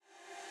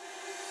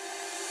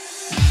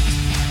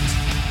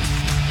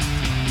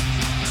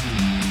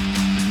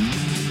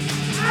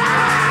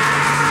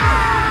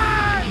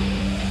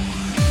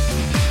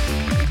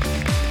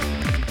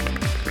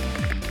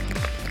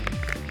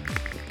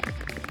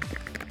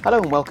Hello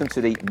and welcome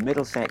to the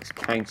Middlesex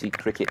County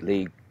Cricket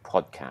League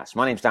podcast.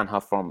 My name's Dan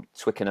Huff from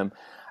Twickenham.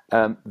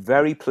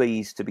 Very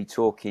pleased to be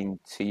talking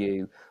to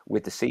you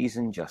with the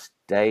season just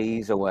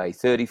days away.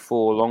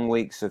 34 long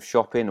weeks of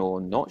shopping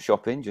or not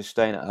shopping, just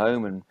staying at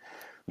home and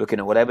looking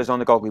at whatever's on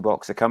the goggly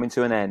box are coming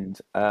to an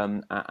end,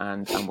 and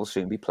we'll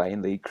soon be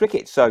playing league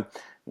cricket. So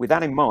with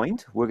that in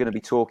mind, we're going to be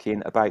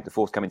talking about the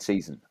forthcoming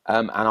season.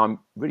 And I'm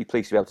really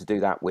pleased to be able to do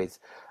that with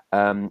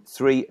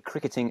three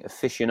cricketing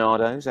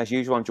aficionados. As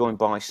usual, I'm joined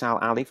by Sal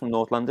Ali from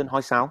North London. Hi,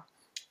 Sal.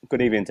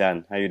 Good evening,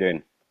 Dan. How are you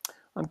doing?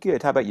 I'm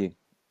good. How about you?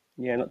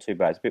 Yeah, not too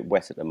bad. It's a bit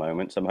wet at the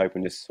moment, so I'm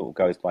hoping this sort of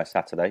goes by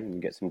Saturday and we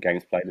get some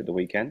games played at the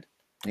weekend.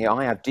 Yeah,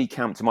 I have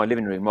decamped to my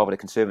living room rather than the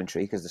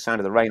conservatory because the sound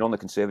of the rain on the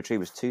conservatory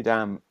was too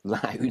damn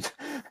loud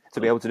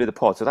to be able to do the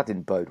pod, so that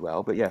didn't bode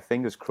well. But yeah,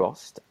 fingers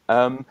crossed.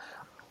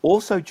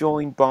 Also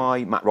joined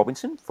by Matt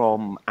Robinson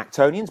from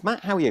Actonians.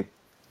 Matt, how are you?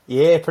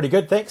 Yeah, pretty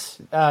good,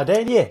 thanks.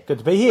 Dan, yeah, good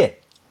to be here.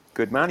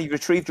 Good man. You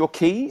retrieved your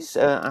keys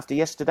after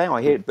yesterday.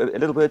 I hear a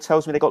little bird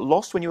tells me they got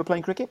lost when you were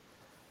playing cricket.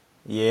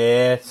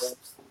 Yeah,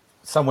 it's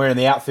somewhere in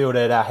the outfield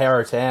at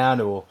Harrow Town,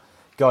 or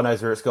God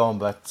knows where it's gone.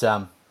 But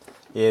yeah,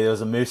 there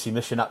was a mercy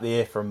mission up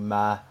there from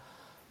my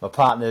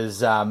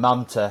partner's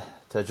mum to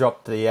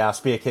drop the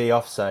spare key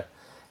off. So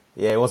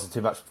yeah, it wasn't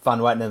too much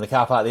fun waiting in the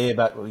car park there,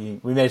 but we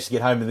managed to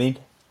get home in the end.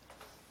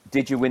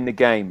 Did you win the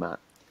game, Matt?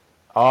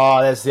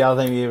 Oh, that's the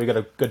other thing. Yeah, we got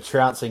a good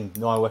trouncing,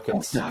 9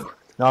 wickets, Oh,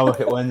 no. 9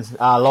 wicket wins,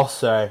 lost.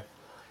 So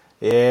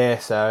yeah,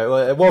 so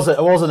it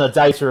wasn't a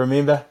day to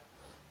remember,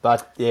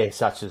 but yeah,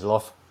 such is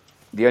life.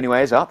 The only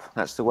way is up.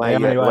 That's the way, The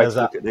only the way way is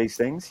to up. look at these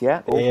things.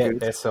 Yeah, all Yeah, good.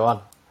 that's the one.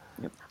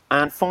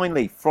 And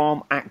finally,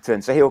 from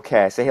Acton, Sahil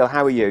Care. Sahil,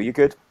 how are you? You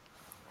good?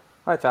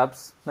 Hi,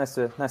 chaps. Nice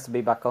to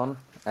be back on.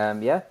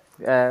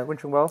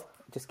 Wintering well.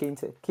 Just keen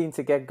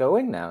to get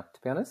going now.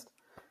 To be honest,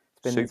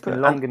 it's Super.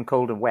 been long and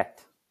cold and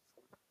wet.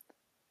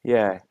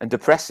 Yeah, and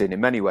depressing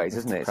in many ways,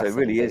 isn't it? So it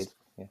really Indeed.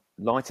 is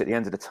light at the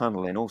end of the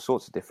tunnel in all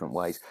sorts of different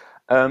ways.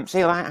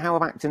 Sahil, how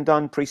have Acton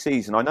done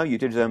pre-season? I know you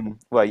did.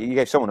 Well, you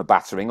gave someone a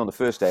battering on the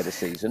first day of the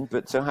season,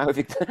 but how have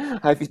you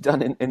how have you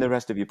done in the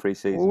rest of your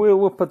pre-season?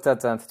 We'll put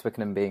that down to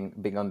Twickenham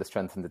being on the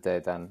strength in the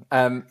day, Dan.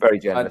 Very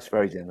generous,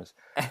 very generous.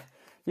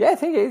 Yeah, I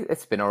think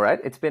it's been all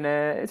right. It's been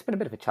a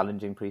bit of a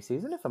challenging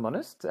pre-season, if I'm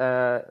honest.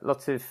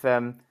 Lots of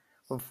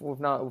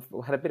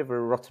we've had a bit of a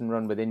rotten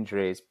run with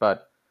injuries,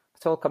 but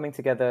it's all coming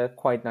together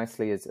quite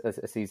nicely as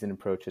a season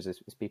approaches, as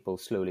people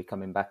slowly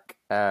coming back.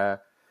 Tough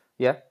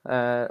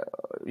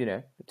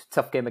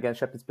game against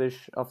Shepherd's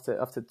Bush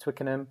after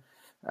Twickenham,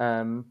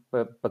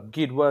 but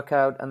good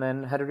workout, and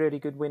then had a really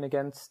good win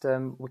against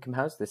Wycombe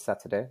House this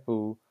Saturday,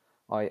 who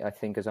I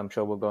think, as I'm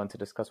sure we'll go on to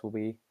discuss, will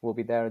be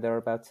there or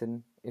thereabouts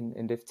in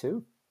Div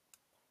 2.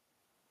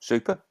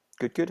 Super,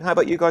 good. How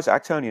about you guys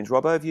at Actonians?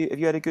 Robbo, have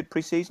you had a good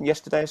pre-season?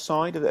 Yesterday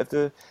aside, of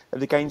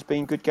the games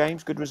being good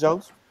games, good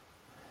results?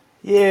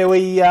 Yeah,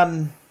 we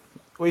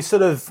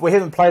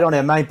haven't played on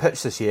our main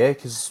pitch this year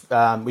because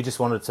we just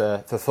wanted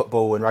for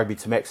football and rugby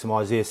to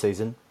maximise their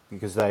season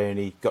because they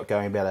only got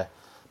going about a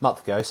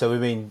month ago. So we've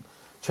been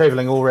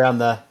travelling all around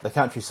the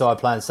countryside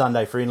playing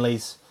Sunday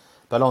friendlies.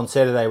 But on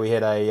Saturday we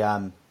had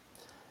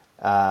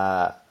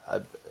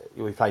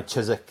we played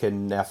Chiswick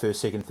in our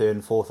first, second, third,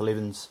 and fourth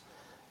 11s.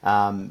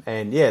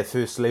 And yeah, the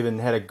first 11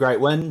 had a great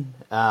win,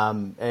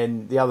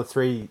 and the other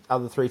three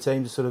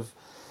teams sort of.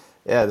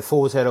 Yeah, the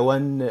fours had a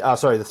win.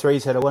 The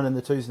threes had a win, and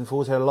the twos and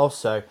fours had a loss.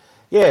 So,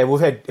 yeah, we've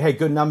had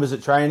good numbers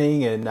at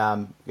training,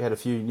 and we had a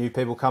few new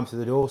people come through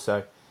the door.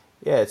 So,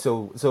 yeah, it's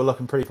all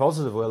looking pretty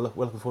positive. We're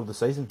looking forward to the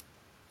season.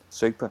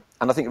 Super.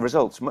 And I think the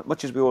results,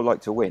 much as we all like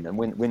to win, and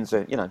wins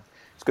are,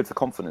 it's good for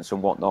confidence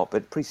and whatnot.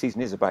 But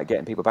pre-season is about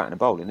getting people batting and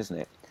bowling, isn't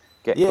it?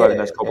 Blowing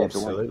those cobwebs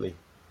away. Absolutely.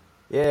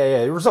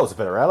 Yeah. The results are a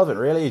bit irrelevant,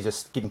 really.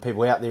 Just getting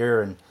people out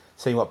there and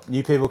seeing what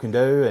new people can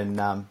do,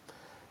 and.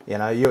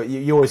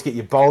 You always get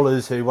your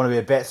bowlers who want to be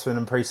a batsman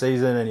in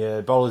pre-season and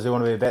your bowlers who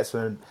want to be a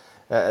batsman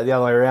the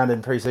other way around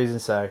in pre-season.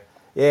 So,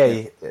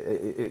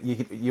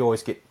 you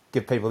always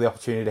give people the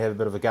opportunity to have a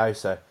bit of a go.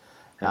 So,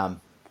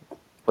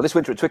 Well, this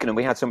winter at Twickenham,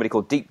 we had somebody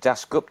called Deep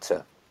Das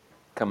Gupta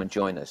come and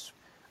join us.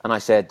 And I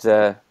said,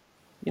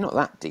 you're not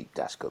that Deep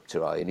Das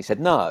Gupta, are you? And he said,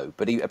 no.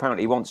 But he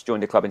apparently once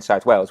joined a club in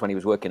South Wales when he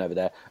was working over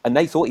there. And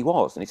they thought he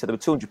was. And he said there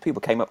were 200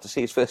 people came up to see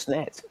his first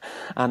net.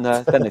 And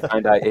then they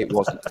found out it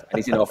wasn't. And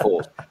he's in our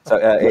force. So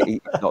he's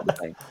not the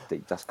same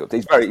Deep Das Gupta.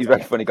 He's a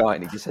very funny guy.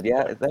 And he just said,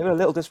 yeah, they were a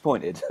little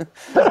disappointed.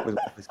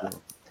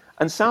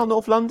 And Sal,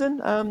 North London,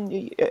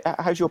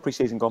 how's your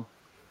pre-season gone?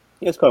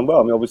 Yeah, it's gone well.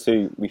 I mean,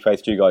 obviously, we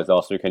faced you guys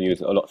last week and you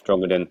was a lot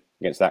stronger than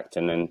against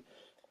Acton and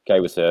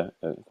gave us a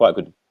quite a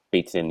good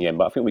beating in the end.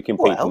 But I think we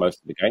competed for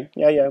most of the game.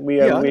 Yeah. I was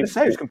going to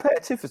say it was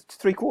competitive for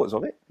 3/4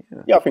 of it.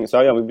 Yeah, I think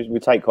so. Yeah, we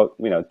take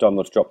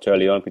Donald's dropped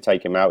early on. If we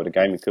take him out of the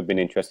game, it could be an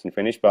interesting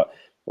finish. But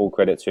all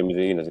credit to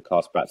him as a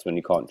class batsman.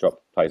 You can't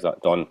drop players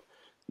like Don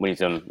when he's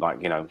done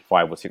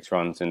 5 or 6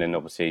 runs, and then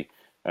obviously.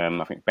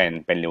 I think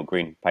Ben Neil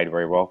Green played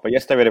very well. But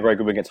yesterday we had a very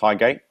good win against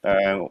Highgate.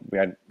 We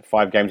had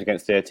 5 games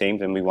against their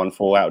teams and we won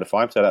 4 out of the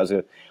 5. So that was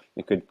a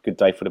good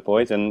day for the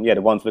boys. And yeah,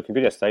 the ones looking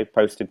good yesterday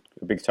posted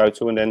a big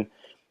total. And then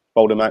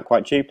bowled them out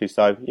quite cheaply.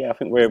 So yeah, I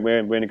think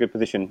we're in a good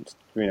position,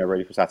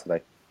 ready for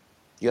Saturday.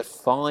 You had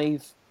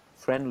 5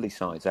 friendly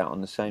sides out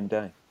on the same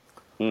day.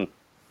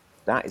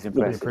 That is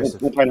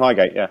impressive. We're playing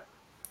Highgate, yeah.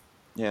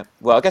 Yeah.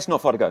 Well, I guess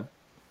not far to go.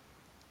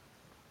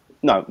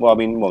 No, well, I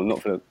mean,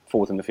 not for the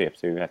 4th and the 5th.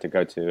 So we had to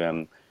go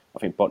to, I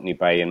think, Botany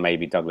Bay and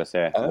maybe Douglas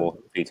Air or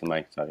Peter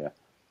May. So yeah.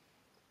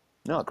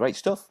 No, great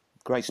stuff.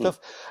 Great stuff.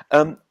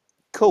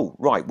 Cool.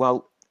 Right.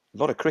 Well, a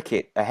lot of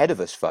cricket ahead of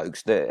us,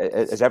 folks.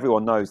 As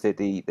everyone knows,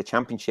 the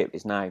Championship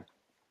is now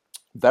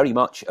very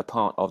much a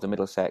part of the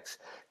Middlesex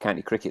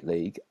County Cricket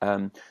League.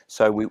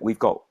 So we've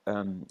got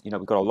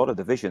we've got a lot of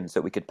divisions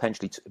that we could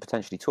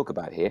potentially talk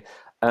about here.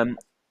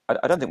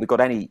 I don't think we've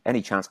got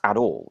any chance at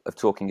all of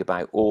talking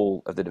about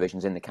all of the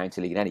divisions in the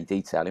county league in any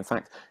detail. In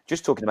fact,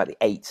 just talking about the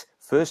 8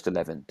 first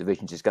 11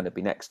 divisions is going to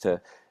be next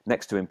to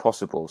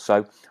impossible.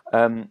 So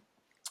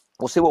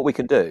we'll see what we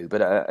can do.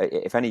 But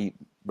if any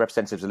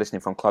representatives are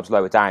listening from clubs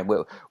lower down,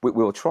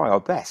 we'll try our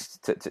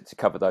best to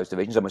cover those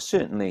divisions. And we're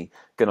certainly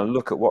going to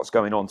look at what's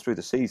going on through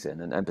the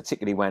season, and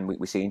particularly when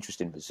we see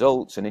interesting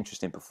results and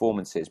interesting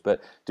performances.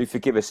 But do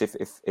forgive us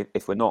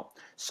if we're not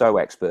so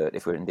expert,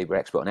 if we're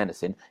expert on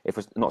anything, if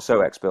we're not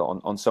so expert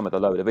on some of the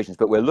lower divisions.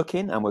 But we're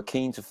looking and we're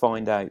keen to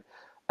find out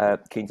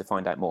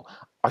more.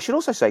 I should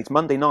also say it's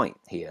Monday night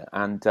here,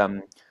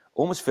 and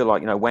almost feel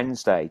like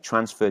Wednesday,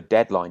 transfer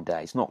deadline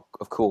day. It's not,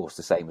 of course,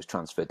 the same as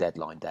transfer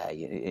deadline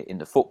day in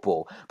the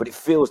football, but it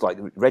feels like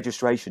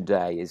registration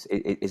day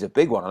is a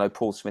big one. I know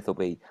Paul Smith will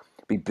be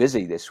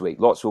busy this week.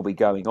 Lots will be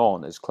going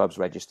on as clubs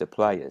register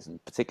players,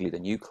 and particularly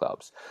the new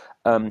clubs.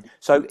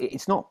 So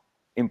it's not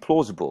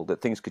implausible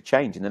that things could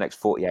change in the next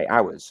 48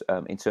 hours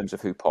in terms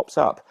of who pops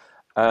up.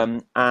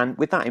 And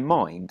with that in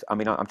mind, I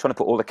mean, I'm trying to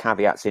put all the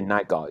caveats in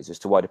now, guys, as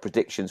to why the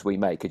predictions we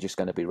make are just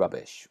going to be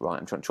rubbish, right?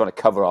 I'm trying to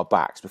cover our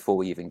backs before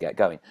we even get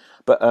going.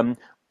 But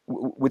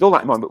with all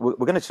that in mind, we're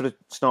going to sort of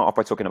start off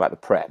by talking about the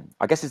Prem.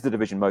 I guess it's the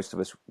division most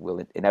of us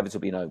will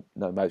inevitably know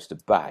most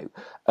about.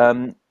 But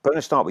I'm going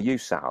to start with you,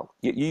 Sal.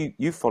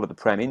 You've followed the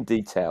Prem in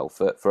detail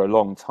for a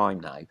long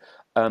time now.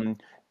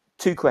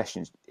 2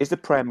 questions. Is the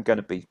Prem going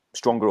to be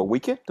stronger or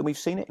weaker than we've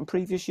seen it in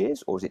previous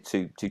years, or is it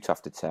too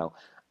tough to tell?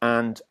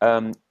 And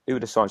who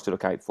decides to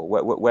look out for?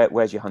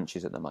 Where's your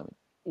hunches at the moment?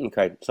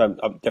 Okay, so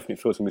I definitely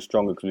feel it's going to be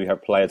stronger because we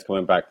have players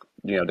coming back.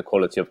 The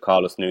quality of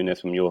Carlos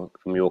Nunes from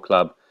your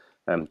club,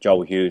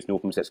 Joel Hughes,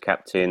 North Middlesex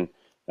captain,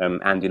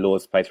 Andy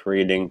Laws plays for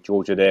Ealing,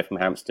 George Adair from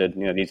Hampstead.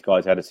 These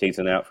guys had a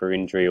season out for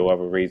injury or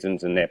other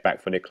reasons, and they're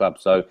back for their club.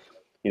 So,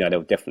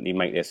 they'll definitely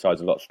make their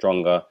sides a lot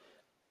stronger.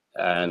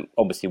 And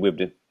obviously, with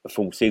the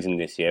full season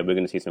this year, we're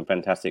going to see some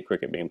fantastic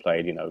cricket being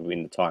played.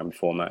 In the time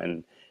format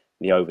and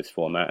the overs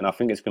format, and I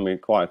think it's going to be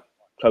quite a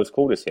close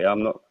call this year.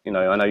 I'm not, I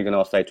know you're going to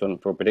ask later on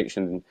for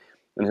predictions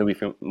and who we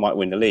think might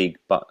win the league,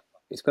 but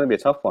it's going to be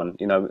a tough one.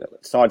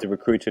 Sides have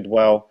recruited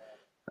well.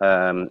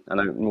 I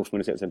know North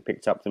Middlesex have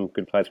picked up some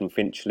good players from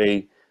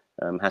Finchley.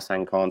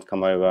 Hassan Khan's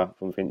come over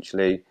from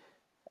Finchley,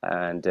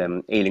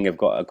 and Ealing have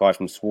got a guy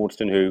from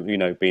Swardston who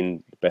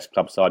been the best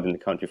club side in the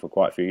country for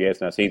quite a few years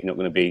now. So he's not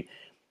going to be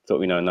he's not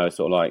going to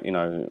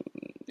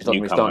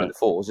be starting in the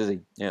fours, is he?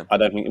 Yeah. I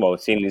don't think. Well,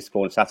 seeing this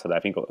score on Saturday, I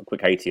think got a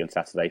quick 80 on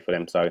Saturday for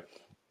them. So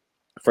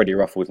Freddie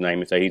Ruffles'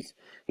 name, so he's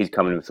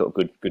coming with sort of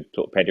good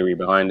sort of pedigree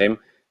behind him,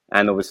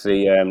 and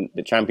obviously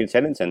the champion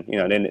Teddington.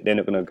 They're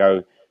not going to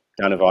go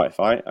down a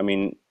fight. I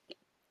mean,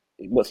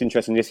 what's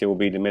interesting this year will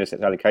be the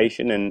Middlesex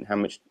allocation and how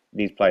much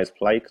these players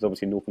play, because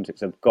obviously North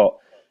Middlesex have got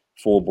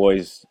 4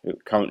 boys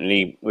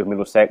currently with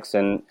Middlesex,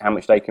 and how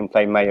much they can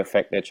play may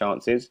affect their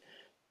chances.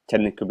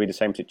 Teddington could be the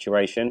same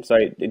situation, so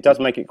it does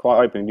make it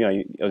quite open.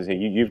 Obviously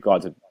you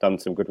guys have done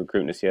some good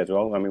recruitment this year as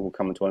well. I mean, we'll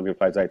come into one of your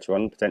players later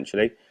on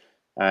potentially,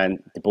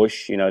 and the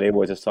Bush, they're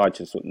always a side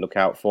to sort of look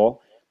out for.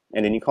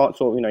 And then you can't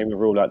sort of even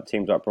rule out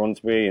teams like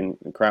Bronsbury and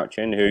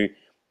Crouchen, who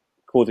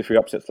caused a few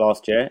upsets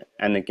last year,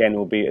 and again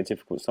will be a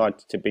difficult side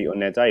to beat on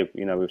their day.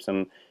 With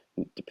some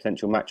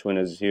potential match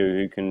winners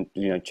who can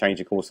change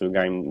the course of the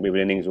game with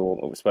innings or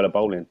a spell of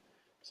bowling.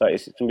 So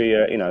it's going to be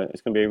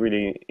it's going to be a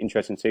really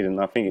interesting season.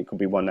 I think it could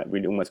be one that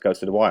really almost goes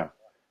to the wire.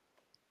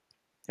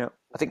 Yeah,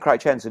 I think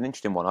Crouch End's an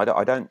interesting one.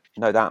 I don't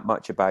know that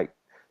much about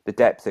the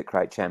depth at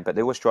Crouch End, but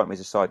they always strike me as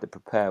a side that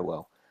prepare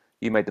well.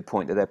 You made the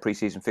point that their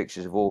pre-season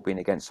fixtures have all been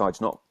against sides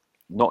not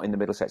in the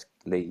Middlesex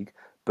League,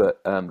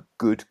 but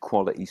good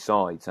quality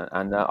sides.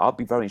 And I'll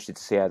be very interested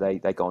to see how they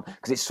go on,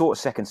 because it's sort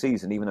of second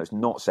season, even though it's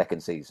not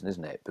second season,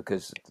 isn't it?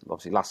 Because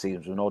obviously last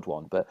season was an odd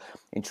one, but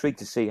intrigued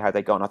to see how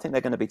they go on. I think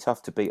they're going to be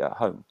tough to beat at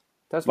home.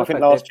 I think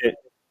last year.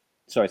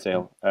 Sorry,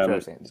 Sale. I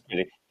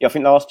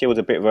think last year was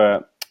a bit of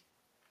a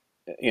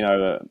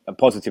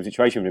positive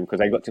situation for them, because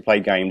they got to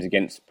play games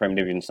against Premier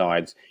Division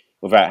sides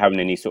without having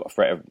any sort of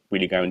threat of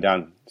really going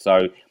down.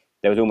 So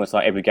there was almost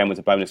like every game was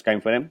a bonus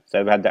game for them. So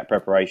they've had that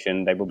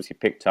preparation. They've obviously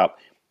picked up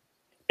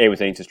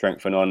everything to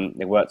strengthen on.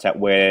 They've worked out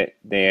where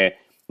they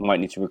might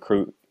need to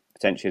recruit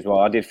potentially as well.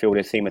 I did feel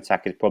their seam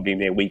attack is probably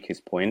their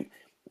weakest point.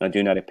 I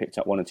do know they picked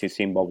up 1 or 2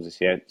 seam bowlers this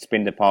year.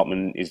 Spin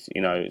department is,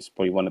 it's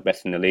probably one of the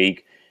best in the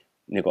league.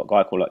 And they've got a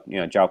guy called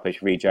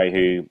Jalpesh Vijay,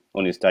 who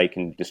on his day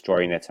can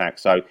destroy an attack.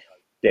 So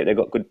they've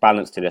got good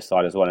balance to their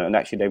side as well. And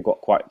actually, they've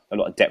got quite a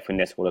lot of depth in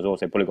their squad as well.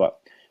 So they've probably got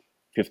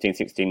 15,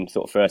 16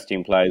 sort of first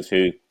team players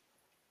who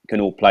can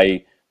all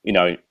play,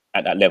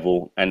 at that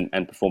level and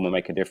perform and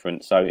make a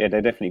difference. So yeah,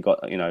 they've definitely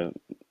got, a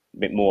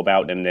bit more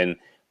about them than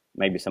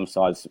maybe some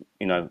sides,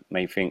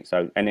 may think.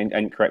 So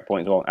and correct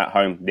point as well. At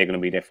home, they're going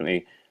to be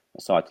definitely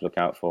a side to look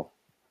out for.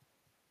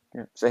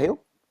 Yeah. Sahil?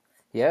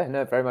 Yeah,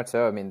 no, very much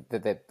so. I mean,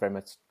 they very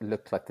much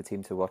look like the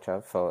team to watch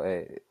out for.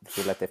 I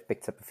feel like they've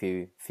picked up a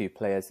few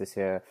players this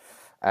year.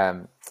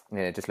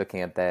 Just looking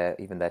at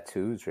their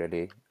twos,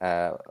 really,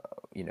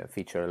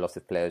 feature a lot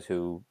of players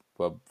who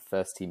were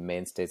first team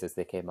mainstays as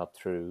they came up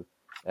through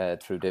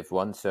Div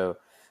 1. So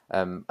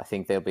I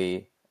think they'll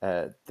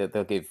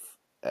give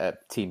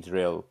teams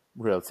real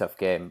tough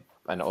game,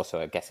 and also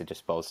I guess it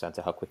just boils down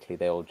to how quickly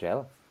they all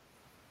gel.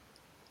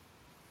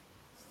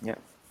 Yeah,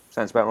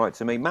 sounds about right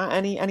to me. Matt,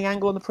 any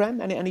angle on the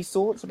Prem? Any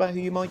thoughts about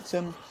who might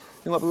be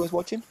worth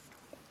watching?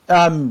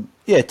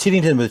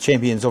 Teddington were the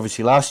champions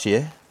obviously last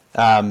year.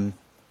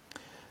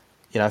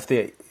 If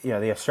the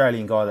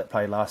Australian guy that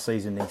played last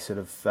season, he sort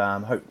of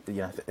hope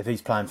if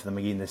he's playing for them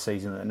again this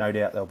season, no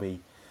doubt they'll be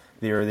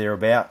there or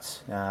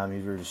thereabouts. He's a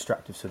very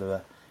destructive sort of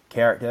a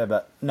character,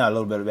 but know a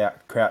little bit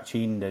about Crouch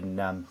End,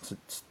 and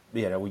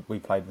we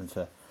played them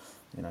for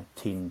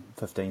 10,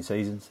 15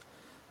 seasons.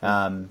 They've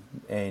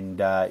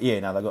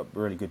got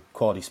really good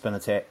quality spin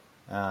attack,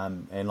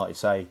 and like you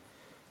say,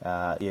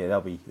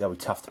 they'll be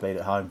tough to beat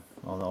at home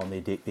on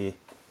their deck there.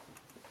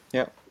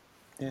 Yeah.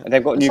 Yeah. And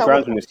they've got new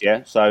groundsman this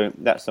year, so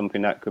that's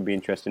something that could be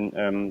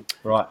interesting.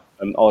 Right.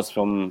 Oz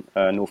from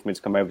North Mid's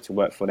come over to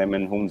work for them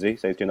in Hornsey,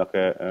 so he's doing like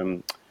a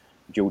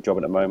dual job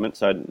at the moment.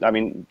 So, I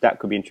mean, that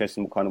could be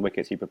interesting, what kind of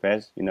wickets he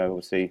prepares.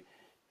 Obviously,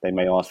 they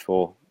may ask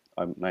for,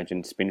 I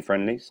imagine, spin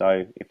friendly.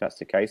 So, if that's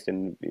the case,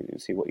 then we'll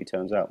see what he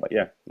turns out. But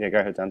yeah, go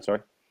ahead, Dan,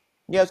 sorry.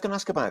 Yeah, I was going to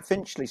ask about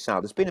Finchley,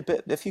 Sal. There's been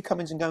a few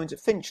comings and goings at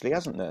Finchley,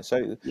 hasn't there?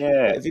 So,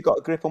 have you got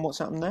a grip on what's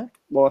happened there?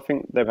 Well, I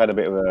think they've had a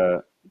bit of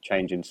a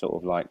change in sort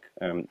of like,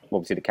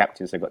 obviously the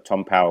captains. They've got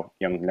Tom Powell,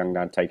 young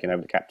lad, taking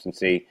over the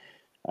captaincy,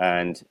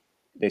 and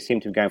they seem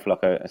to be going for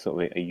like a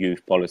sort of a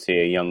youth policy,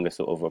 a younger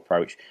sort of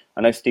approach.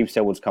 I know Steve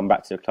Selwood's come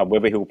back to the club.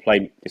 Whether he'll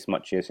play this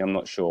much year, I'm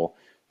not sure,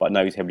 but I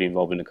know he's heavily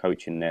involved in the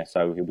coaching there,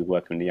 so he'll be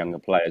working with the younger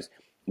players.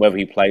 Whether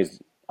he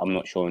plays, I'm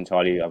not sure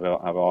entirely. I've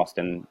asked,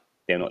 and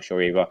they're not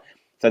sure either.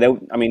 So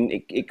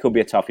it could be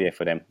a tough year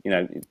for them.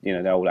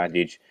 The old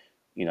adage,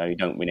 you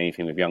don't win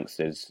anything with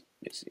youngsters.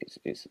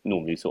 It's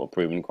normally sort of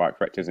proven quite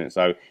correct, isn't it?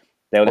 So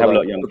they'll have a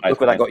lot of young players.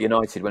 Look where that got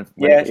United when it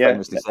was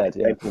famously said.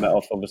 They pulled that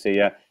off, obviously.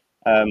 Yeah.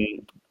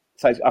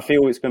 So I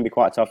feel it's going to be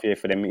quite a tough year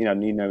for them. You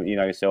know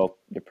yourself.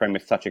 The Premier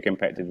is such a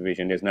competitive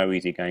division. There's no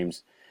easy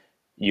games.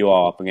 You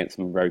are up against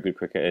some very good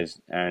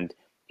cricketers, and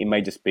it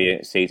may just be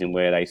a season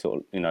where they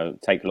sort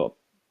of take a lot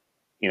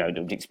of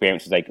the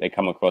experiences they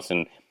come across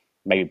and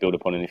maybe build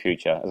upon in the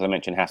future. As I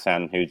mentioned,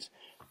 Hassan, who's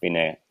been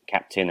their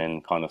captain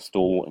and kind of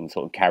stalwart and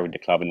sort of carried the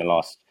club in the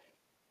last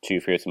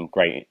 2-3 of some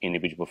great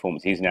individual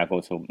performances. He's now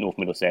gone to North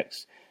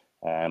Middlesex.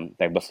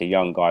 They've lost a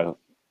young guy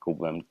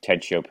called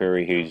Ted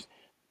Shiopuri, who's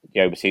the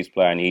overseas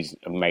player, and he's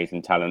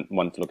amazing talent,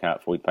 one to look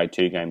out for. He played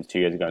 2 games 2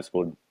 years ago and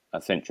scored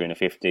a century and a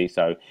 50,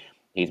 so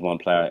he's one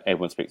player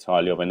everyone speaks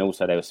highly of. And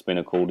also there was a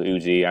spinner called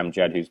Uzi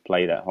Amjad, who's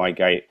played at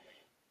Highgate,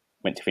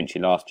 went to Finchley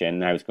last year, and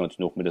now he's gone to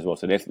North Mid as well.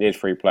 So there's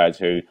 3 players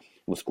who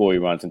will score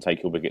your runs and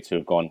take your wickets who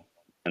have gone,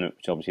 and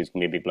which obviously is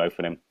going to be a big blow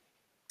for them.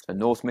 And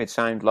North Mid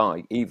sound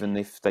like, even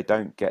if they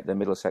don't get the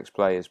Middlesex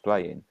players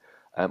playing,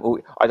 I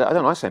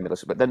don't like saying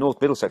Middlesex, but they're North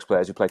Middlesex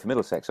players who play for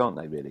Middlesex, aren't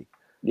they, really?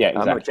 Yeah,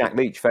 exactly. Jack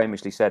Leach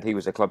famously said he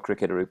was a club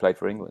cricketer who played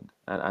for England.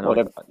 And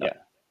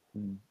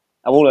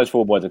all those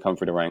 4 boys have come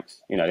through the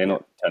ranks. They're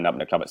not turned up in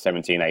the club at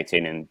 17,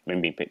 18 and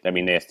they've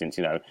been there since,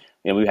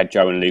 we had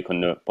Joe and Luke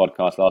on the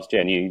podcast last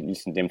year, and you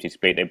listen to them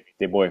speak,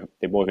 they're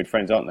boyhood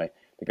friends, aren't they?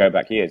 They go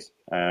back years.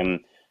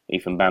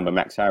 Ethan Bamber,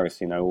 Max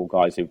Harris, all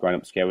guys who've grown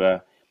up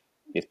together.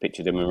 There's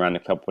pictures of them around the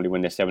club probably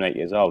when they're 7, 8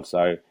 years old.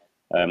 So,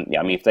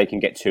 if they can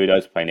get 2 of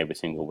those playing every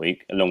single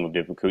week, along with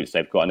the recruits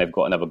they've got, and they've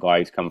got another guy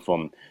who's come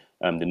from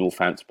the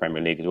Northampton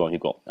Premier League as well.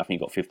 I think he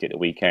got 50 at the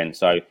weekend.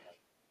 So,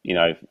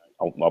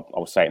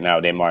 I'll say it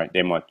now. They're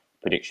my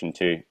prediction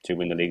to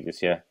win the league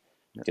this year,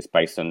 just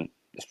based on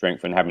the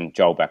strength and having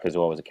Joel back as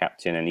well as a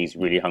captain, and he's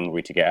really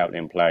hungry to get out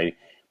there and play.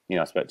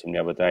 I spoke to him the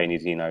other day, and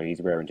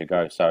he's raring to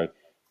go. So,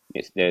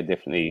 they're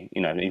definitely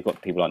you've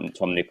got people like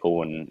Tom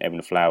Nicol and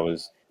Evan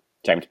Flowers,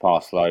 James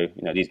Parslow.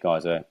 These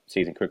guys are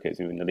seasoned cricketers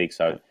in the league,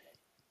 so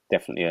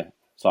definitely a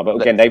side.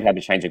 But again, they've had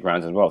to change the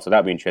grounds as well, so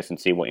that'll be interesting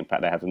to see what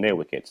impact that has on their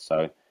wickets.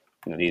 So,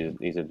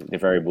 these are the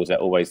variables that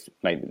always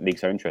make the league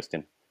so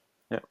interesting.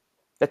 Yeah,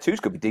 their twos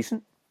could be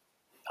decent.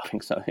 I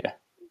think so.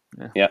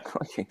 Yeah.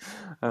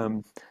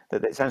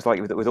 It sounds like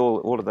with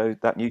all of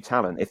that new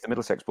talent, if the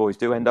Middlesex boys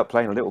do end up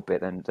playing a little bit,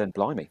 then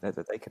blimey,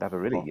 they could have a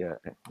really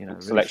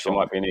selection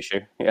might be an issue.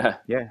 Yeah.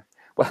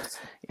 Well,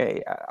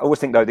 I always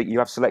think though that you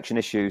have selection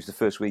issues the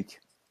first week,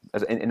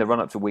 in the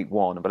run up to week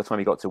 1, and by the time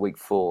you got to week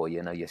 4,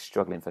 you're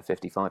struggling for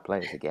 55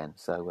 players again.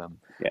 So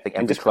I think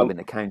every club in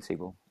the county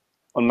will.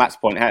 on Matt's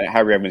point,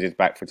 Harry Evans is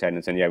back for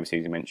attendance, and the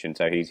overseas you mentioned,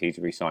 so he's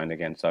re-signed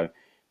again, so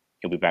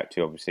he'll be back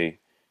to obviously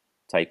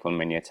take on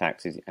many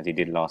attacks as he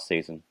did last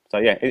season. So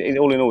yeah,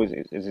 all in all,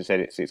 as I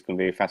said, it's going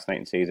to be a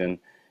fascinating season.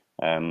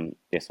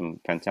 There's some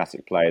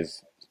fantastic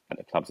players at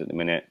the clubs at the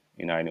minute,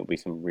 and it'll be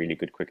some really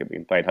good cricket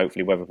being played.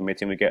 Hopefully, weather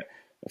permitting, we get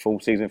a full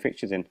season of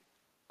fixtures in.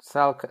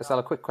 Sal,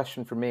 a quick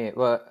question from me.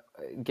 Well,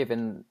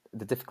 given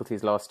the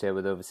difficulties last year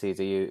with overseas,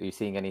 are you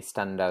seeing any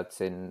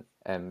standouts in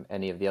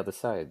any of the other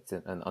sides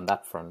on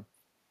that front?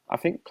 I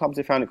think clubs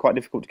have found it quite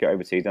difficult to get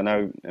overseas. I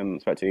know I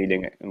spoke to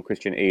Ealing and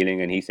Christian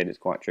Ealing, and he said it's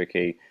quite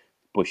tricky.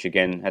 Bush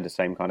again had the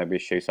same kind of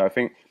issue. So I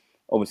think,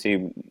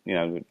 obviously,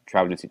 the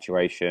travelling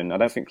situation. I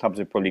don't think clubs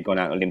have probably gone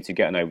out on a limb to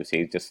get an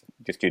overseas just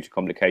due to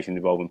complications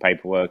involving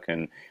paperwork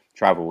and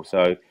travel.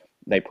 So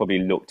they probably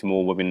looked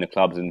more within the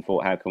clubs and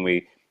thought, how can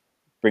we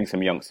bring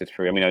some youngsters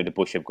through? I mean, the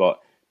Bush have got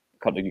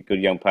a couple of good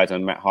young players,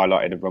 and Matt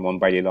highlighted Ramon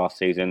Bailey last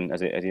season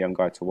as a young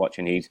guy to watch,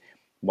 and he's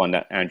one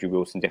that Andrew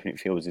Wilson definitely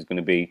feels is going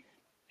to be,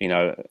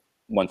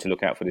 one to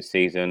look out for this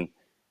season.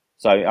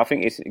 So I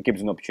think it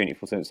gives an opportunity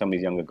for some of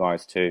these younger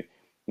guys to,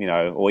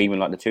 or even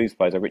like the twos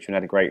players. Richmond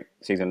had a great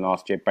season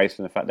last year based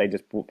on the fact they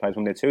just brought players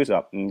from their twos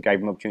up and gave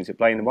them opportunity to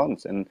play in the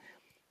ones. And,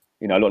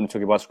 a lot of them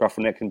took it by scruff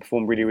and neck and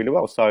performed really, really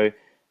well. So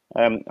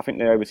I think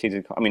the overseas,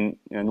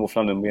 North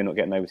London, we're not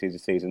getting overseas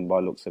this season by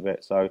the looks of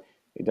it. So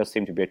it does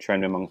seem to be a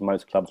trend amongst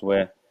most clubs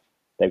where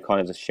they've kind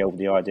of just shelved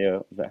the idea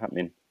of that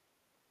happening.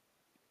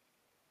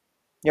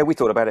 Yeah, we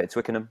thought about it at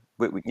Twickenham.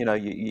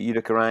 You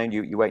look around,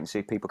 you wait and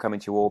see people come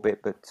into your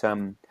orbit, but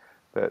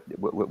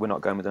we're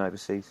not going with an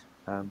overseas.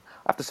 I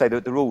have to say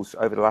that the rules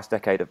over the last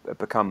decade have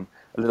become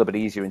a little bit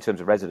easier in terms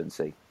of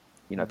residency.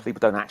 People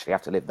don't actually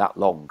have to live that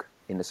long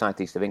in the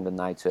southeast of England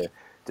now to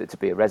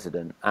be a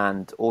resident.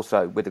 And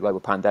also with the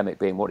global pandemic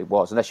being what it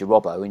was, unless you're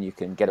Robbo and you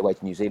can get away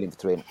to New Zealand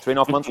for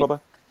 3.5 months,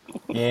 Robbo?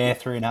 Yeah,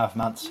 3.5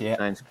 months.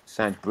 Yeah,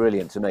 sounds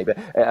brilliant to me. But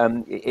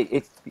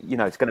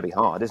it's going to be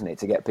hard, isn't it,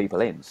 to get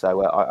people in?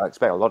 So I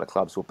expect a lot of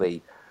clubs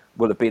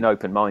will have been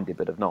open-minded,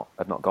 but have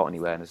not got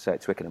anywhere. And as I say,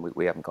 at Twickenham,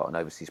 we haven't got an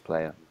overseas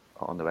player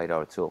on the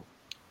radar at all.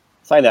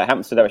 Saying that,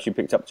 Hampstead have actually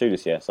picked up 2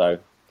 this year, so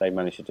they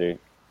managed to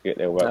get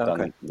their work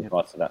done in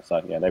regards to that.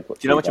 So yeah, they've got.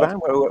 Do you know much about them?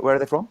 Where are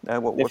they from? They're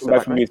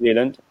both from New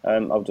Zealand.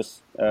 I'll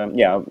just I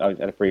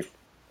had a brief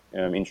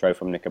intro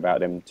from Nick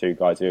about them 2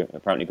 guys who are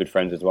apparently good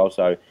friends as well.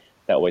 So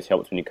that always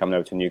helps when you come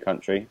over to a new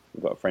country.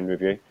 You've got a friend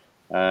with you.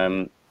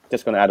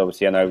 Just going to add,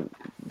 obviously, I know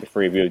the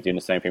 3 of you are doing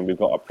the same thing. We've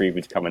got our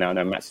previews coming out. I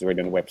know Matt's is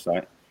already on the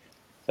website.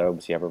 So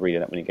obviously have a read of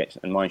that when you get,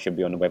 and mine should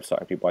be on the website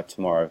hopefully by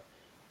tomorrow.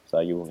 So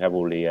you will have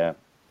all the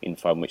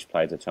info on which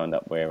players are turned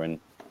up where and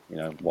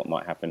what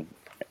might happen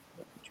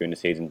during the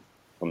season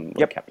from what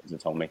the captains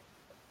have told me.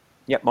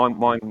 Yep,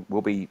 mine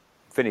will be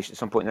finished at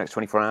some point in the next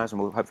 24 hours,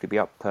 and we'll hopefully be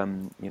up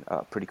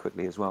pretty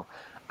quickly as well.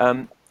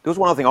 There was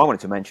one other thing I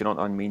wanted to mention.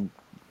 I mean,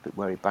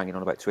 we're banging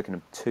on about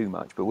Twickenham too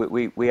much, but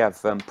we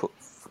have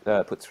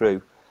put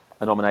through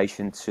a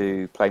nomination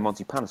to play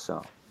Monty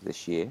Panesar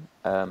this year.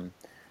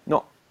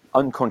 Not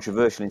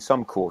uncontroversial in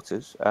some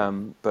quarters,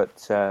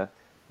 but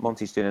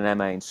Monty's doing an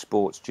MA in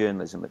sports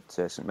journalism at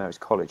St Mary's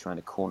College around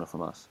the corner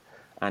from us,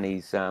 and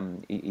he's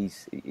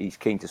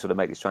keen to sort of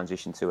make this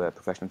transition to a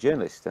professional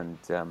journalist. And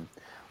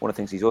one of the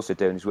things he's also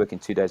doing is working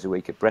 2 days a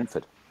week at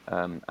Brentford.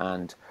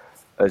 And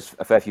as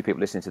a fair few people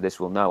listening to this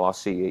will know,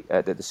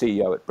 the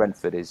CEO at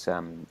Brentford is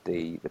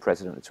the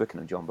president of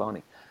Twickenham, John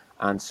Barney.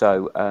 And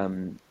so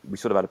we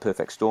sort of had a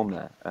perfect storm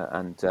there.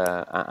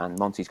 And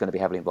Monty's going to be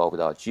heavily involved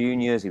with our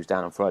juniors. He was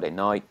down on Friday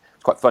night.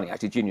 It's quite funny,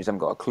 actually. Juniors haven't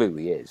got a clue who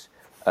he is.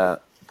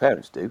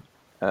 Parents do.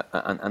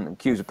 And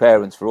queues of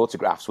parents for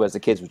autographs, whereas the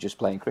kids were just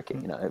playing cricket.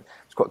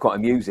 It's quite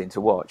amusing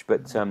to watch.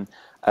 But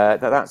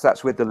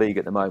that's with the league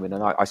at the moment.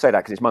 And I say that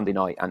because it's Monday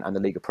night and the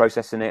league are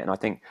processing it. And I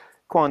think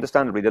quite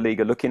understandably the league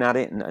are looking at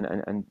it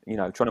and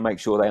trying to make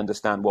sure they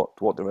understand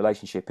what the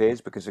relationship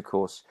is, because of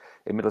course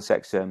in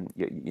Middlesex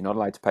you're not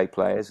allowed to pay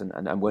players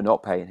and we're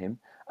not paying him.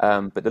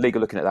 But the league are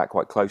looking at that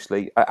quite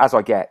closely. As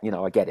I get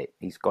it.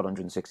 He's got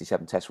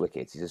 167 Test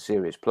wickets. He's a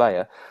serious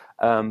player.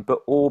 But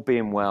all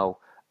being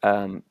well.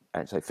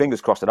 And so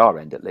fingers crossed at our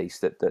end, at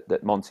least, that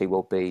Monty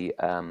will be,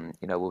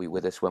 will be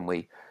with us when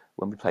we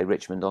play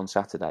Richmond on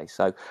Saturday.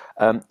 So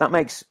that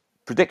makes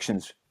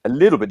predictions a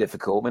little bit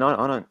difficult. I mean,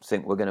 I don't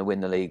think we're going to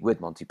win the league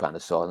with Monty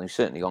Panesar, and we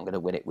certainly aren't going to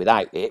win it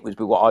without it. Would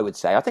be what I would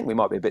say. I think we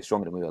might be a bit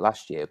stronger than we were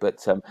last year, but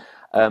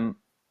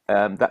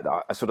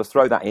that I sort of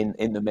throw that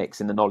in the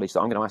mix, in the knowledge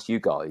that I'm going to ask you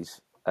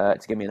guys to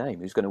give me a name.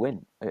 Who's going to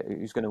win?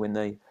 Who's going to win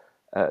the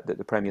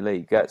Premier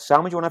League?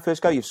 Salman, do you want to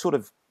first go? You've sort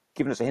of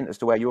given us a hint as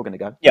to where you're going to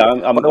go. Yeah,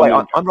 by the way,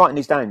 I'm writing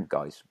these down,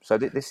 guys. So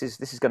this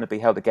is going to be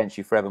held against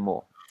you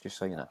forevermore. Just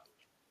so you know.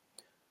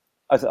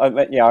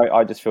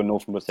 I just feel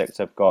North Middlesex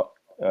have got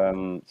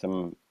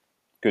some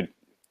good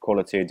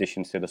quality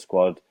additions to the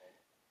squad.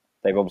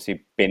 They've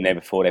obviously been there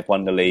before. They've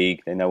won the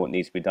league. They know what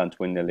needs to be done to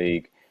win the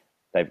league.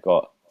 They've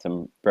got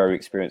some very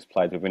experienced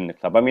players within the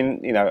club. I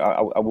mean,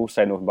 I will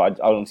say North,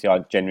 but I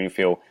genuinely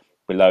feel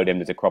below them,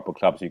 there's a crop of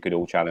clubs who could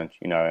all challenge.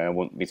 And I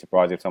wouldn't be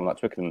surprised if someone like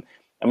Twickenham.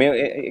 I mean,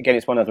 again,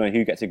 it's one of those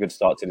who gets a good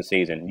start to the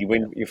season. You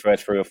win your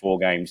first 3 or 4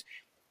 games,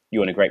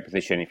 you're in a great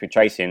position. If you're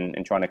chasing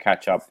and trying to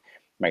catch up,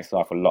 it makes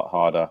life a lot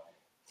harder.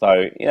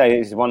 So,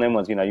 it's one of them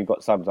ones, you've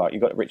got subs like,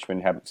 you've got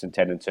Richmond, Hampton,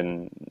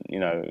 Teddington,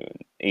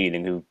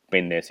 Ealing, who've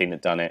been there, seen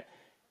it, done it.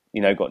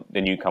 Got the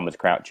newcomers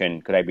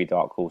crouching. Could they be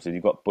dark horses?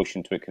 You've got Bush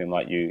and Twickenham,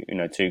 like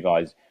 2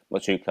 guys, or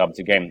 2 clubs,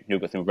 again,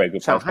 who've got some very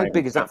good So players. how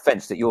big is that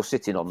fence that you're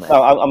sitting on there?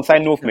 No, I'm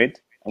saying North Mid.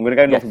 I'm going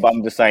to go North, Yes. but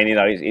I'm just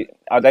saying,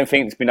 I don't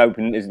think it's been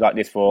open as like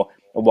this for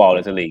a while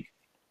as a league.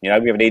 We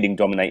have an Ealing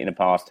dominate in the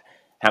past.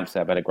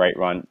 Hampstead have had a great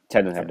run.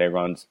 Teddington have their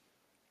runs.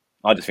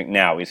 I just think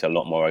now it's a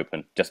lot more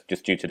open, just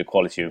due to the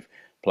quality of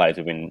players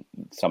within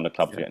some of the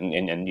clubs, and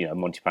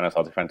Monty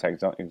Panesar is a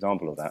fantastic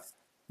example of that.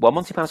 Well,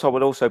 Monty Panesar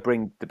would also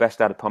bring the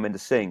best out of Parminder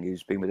Singh,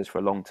 who's been with us for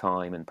a long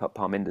time, and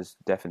Parminder's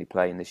definitely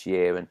playing this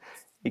year, and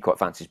he quite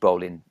fancies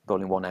bowling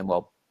one end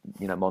while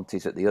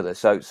Monty's at the other.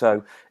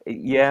 So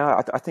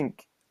yeah, I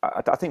think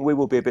we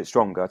will be a bit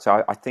stronger.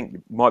 So I think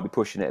we might be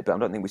pushing it, but I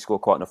don't think we score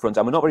quite enough runs,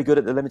 and we're not very good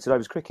at the limited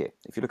overs cricket.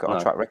 If you look at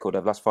our track record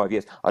over the last 5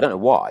 years, I don't know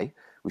why.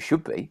 We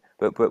should be,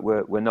 but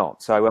we're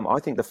not. So I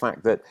think the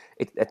fact that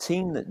a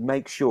team that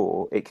makes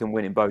sure it can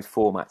win in both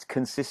formats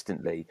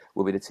consistently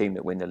will be the team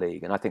that win the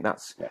league. And I think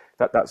that's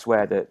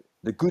where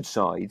the good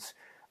sides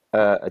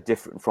are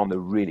different from the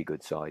really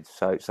good sides.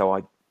 So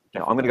I'm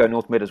going to go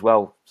North Mid as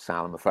well,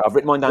 Sal. I'm afraid I've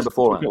written mine down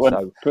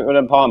beforehand.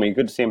 Twickenham Palmy,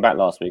 good to see him back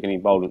last week, and he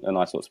bowled a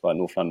nice sort of spot in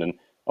North London.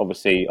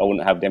 Obviously, I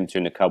wouldn't have them 2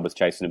 in the cupboards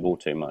chasing the ball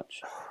too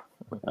much.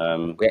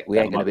 We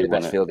ain't going to be the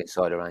best fielding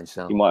side around,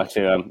 Sal. You might have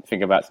to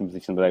think about some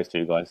positions with those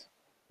 2 guys.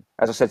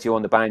 As I said to you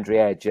on the boundary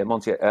edge,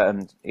 Monty,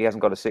 he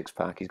hasn't got a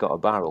 6-pack; he's got a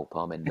barrel,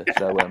 Parminder.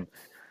 So,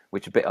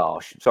 which is a bit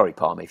harsh. Sorry,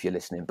 Palmy, if you're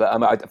listening.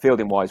 But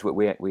fielding wise,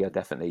 we are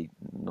definitely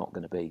not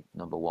going to be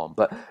number 1.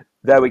 But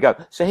there we go.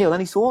 So, Hill,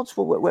 any thoughts?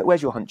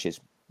 Where's your hunches?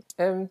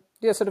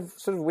 Yeah, sort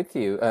of with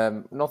you.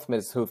 North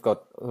Mids who've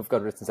got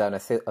written down. I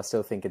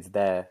still think it's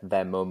their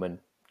moment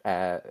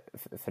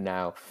for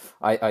now.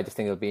 I just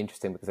think it'll be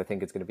interesting because I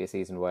think it's going to be a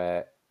season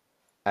where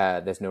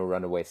there's no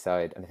runaway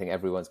side, and I think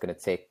everyone's going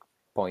to take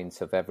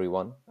points of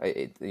everyone.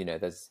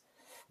 There's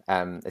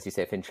as you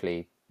say,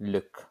 Finchley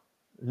look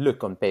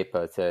on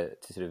paper to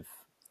sort of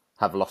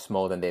have lost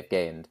more than they've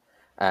gained,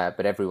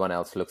 but everyone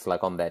else looks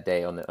like on their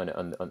day on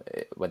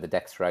when the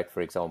deck's right, for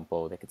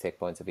example, they could take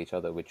points of each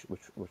other, which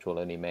will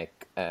only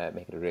make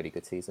it a really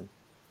good season.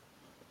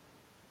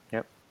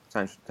 Yep,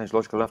 sounds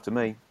logical enough to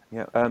me.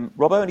 Yeah,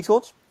 Robbo, any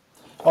thoughts?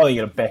 I think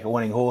you're going to back a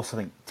winning horse. I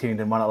think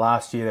Teddington won it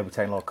last year. They were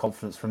taking a lot of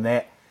confidence from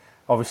that.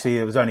 Obviously,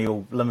 it was only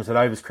all limited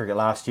overs cricket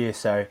last year,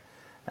 so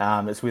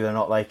it's whether or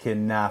not they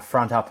can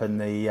front up in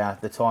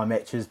the time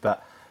matches.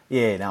 But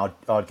yeah, now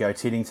I'd go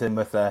Teddington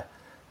with a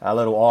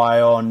little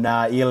eye on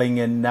Ealing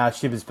and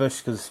Shepherd's Bush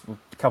because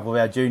a couple of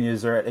our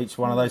juniors are at each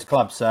one of those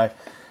clubs. So,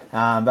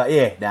 but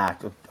yeah,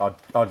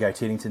 I'd go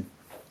Teddington.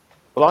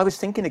 Well, I was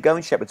thinking of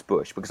going Shepherd's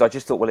Bush because I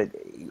just thought, they're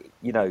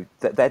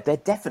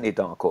definitely a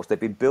dark horse. They've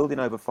been building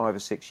over 5 or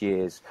 6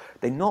 years.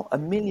 They're not a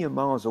million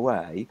miles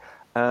away.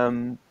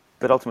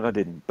 But ultimately I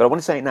didn't. But I want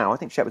to say it now, I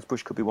think Shepherd's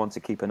Bush could be one to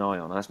keep an eye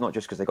on. And that's not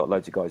just because they've got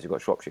loads of guys who've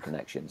got Shropshire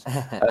connections.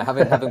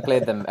 Having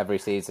played them every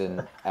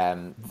season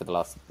for the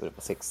last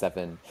 6,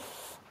 7,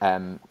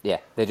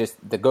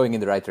 they're going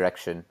in the right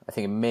direction. I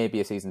think it may be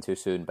a season too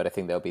soon, but I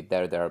think they'll be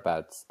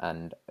thereabouts.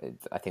 And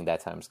I think their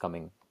time's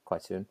coming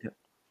quite soon. Yeah.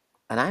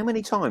 And how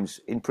many times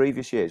in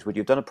previous years would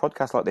you have done a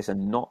podcast like this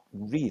and not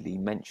really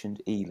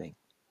mentioned Ealing?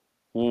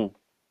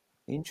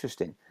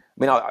 Interesting. I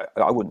mean,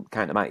 I wouldn't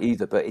count them out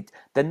either, but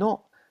they're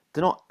not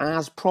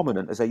as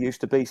prominent as they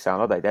used to be,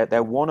 Sal, are they?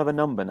 They're one of a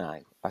number now.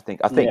 I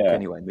think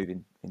anyway,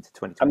 moving into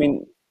 2020. I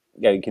mean,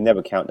 yeah, you can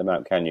never count them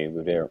out, can you?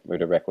 With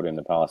their record in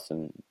the past,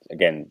 and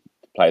again,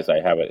 the players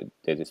they have at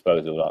their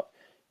disposal, like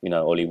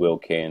Ollie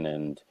Wilkin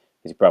and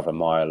his brother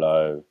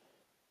Milo,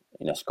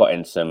 Scott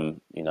Ensom,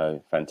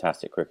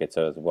 fantastic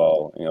cricketer as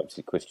well.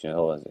 Obviously Christian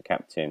Hall as a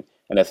captain,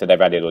 and they said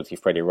they've added obviously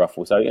Freddie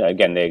Ruffle. So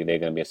again, they're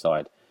going to be a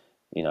side,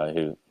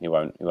 who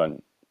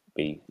won't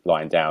be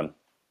lying down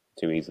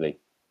too easily.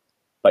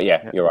 But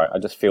yeah, you're right. I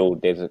just feel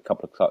there's a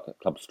couple of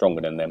clubs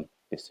stronger than them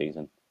this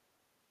season.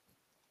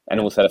 And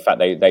also the fact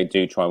they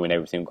do try and win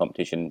every single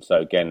competition. So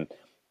again,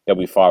 they'll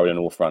be firing on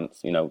all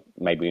fronts.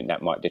 Maybe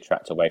that might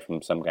detract away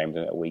from some games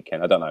at a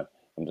weekend. I don't know.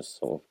 I'm just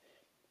sort of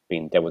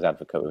being devil's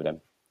advocate with them.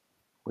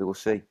 We will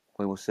see.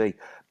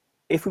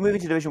 If we move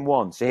into Division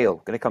 1,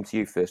 Sahil, going to come to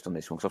you first on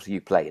this one, because obviously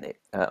you play in it.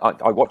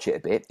 I watch it a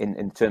bit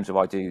in terms of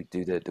I do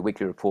the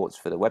weekly reports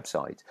for the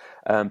website.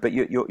 But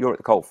you're at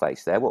the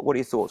coalface there. What are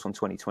your thoughts on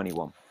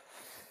 2021?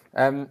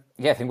 I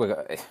think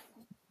we're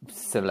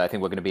similar. I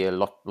think we're going to be a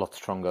lot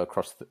stronger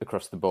across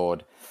the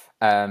board.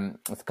 There's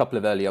a couple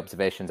of early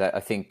observations. I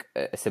think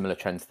a similar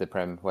trend to the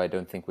Prem, where I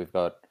don't think we've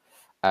got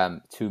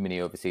too many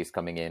overseas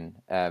coming in.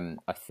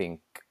 I think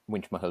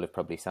Winchmahal have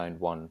probably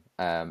signed one,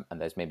 and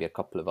there's maybe a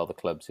couple of other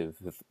clubs who've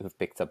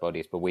picked up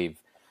bodies, but we're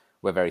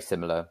very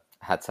similar.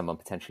 Had someone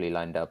potentially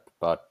lined up,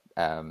 but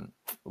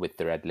with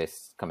the red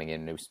list coming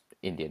in,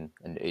 Indian,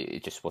 and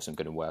it just wasn't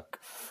going to work.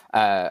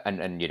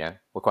 And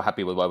we're quite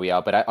happy with where we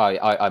are, but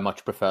I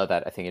much prefer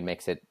that. I think it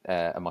makes it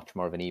a much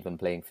more of an even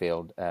playing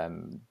field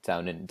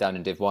down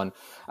in Div 1.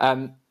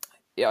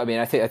 Yeah, I mean,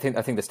 I think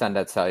the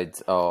standout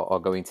sides are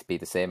going to be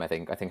the same. I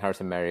think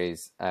Harrison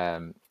Marys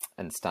and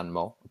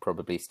Stanmore are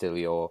probably still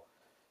your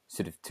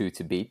sort of two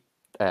to beat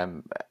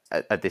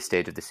at this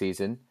stage of the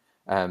season.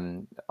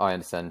 I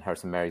understand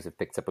Harrison Marys have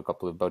picked up a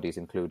couple of bodies,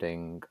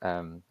 including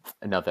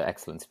another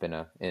excellent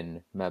spinner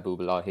in Mahbub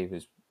Elahi,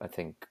 who's, I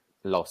think,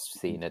 last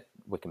seen at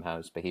Wickham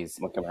House, but he's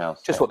Wickham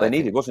House. Just what they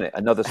needed, wasn't it?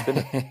 Another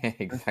spinner.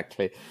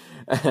 Exactly.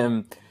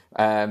 So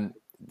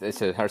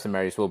Harrison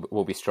Marys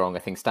will be strong. I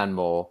think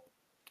Stanmore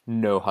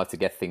know how to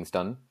get things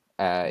done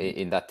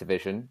in that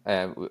division,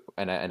 and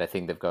I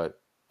think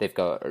they've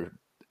got a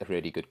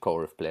really good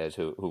core of players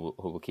who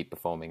will keep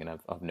performing, and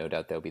I've no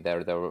doubt they'll be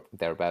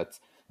thereabouts.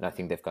 And I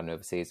think they've gone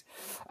overseas.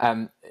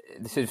 The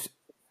sort of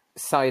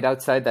side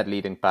outside that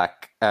leading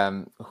pack,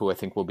 who I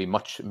think will be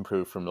much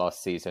improved from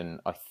last season,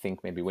 I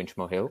think maybe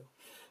Winchmore Hill,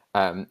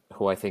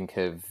 who I think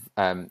have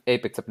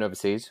picked up an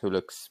overseas who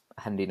looks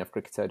handy enough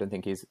cricketer. I don't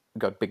think he's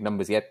got big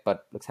numbers yet,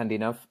 but looks handy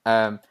enough.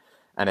 And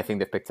I think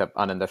they've picked up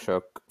Anand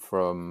Ashok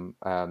from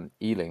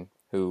Ealing,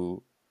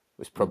 who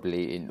was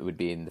probably would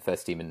be in the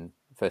first team in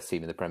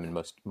the Prem in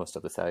most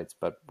of the sides,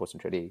 but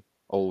wasn't really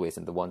always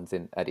in the ones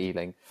at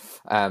Ealing,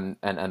 and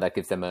that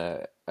gives them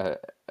a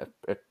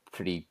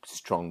pretty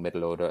strong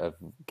middle order of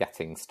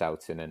Gatting,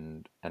 Stoughton,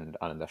 and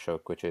Anand Ashok,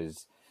 which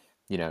is,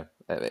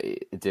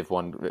 Div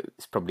 1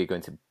 is probably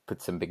going to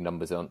put some big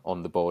numbers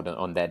on the board and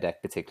on their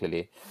deck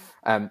particularly.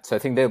 So I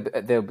think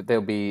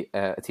they'll be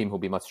a team who'll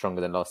be much stronger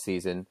than last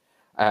season,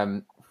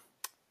 and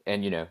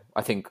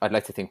I think I'd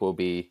like to think we'll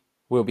be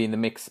in the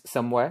mix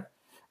somewhere,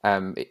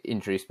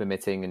 injuries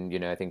permitting,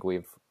 and I think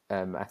we've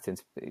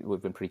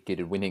been pretty good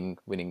at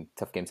winning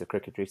tough games of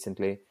cricket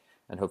recently,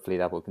 and hopefully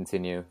that will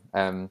continue.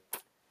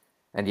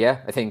 And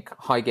yeah, I think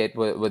Highgate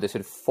were the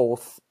sort of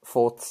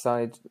fourth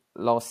side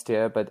last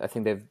year, but I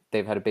think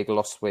they've had a big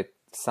loss with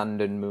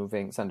Sandon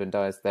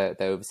Dyers, they're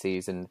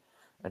overseas, and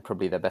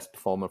probably their best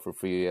performer for a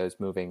few years,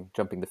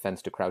 jumping the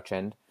fence to Crouch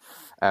End,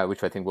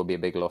 which I think will be a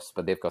big loss.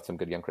 But they've got some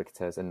good young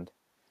cricketers, and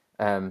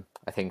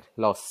I think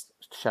last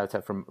shout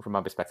out from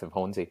my perspective,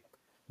 Hornsey.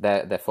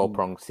 Their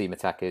 4-prong seam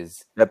attack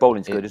is their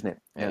bowling's good, isn't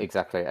it? Yeah.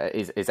 Exactly,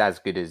 is as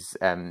good as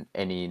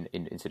any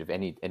in sort of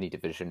any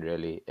division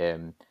really.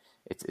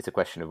 It's a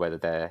question of whether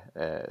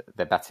their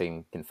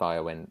batting can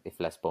fire if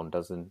Les Bourne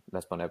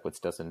Edwards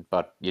doesn't.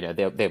 But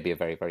they'll be a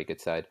very, very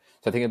good side.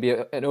 So I think it'll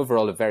be an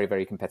overall a very,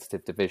 very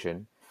competitive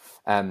division.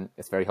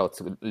 It's very hard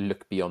to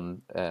look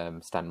beyond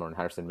Stanmore and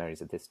Harrison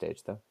Marys at this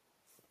stage, though.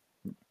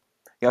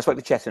 Yeah, I spoke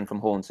to Chetan from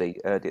Hornsey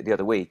the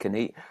other week, and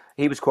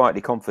he was quietly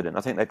confident.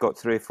 I think they've got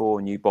 3 or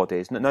 4 new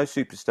bodies, no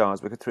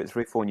superstars, but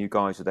 3 or 4 new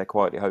guys that they're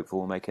quietly hopeful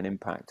will make an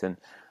impact. And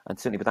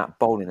certainly with that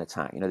bowling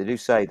attack, they do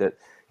say that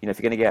if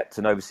you're going to get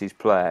an overseas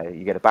player,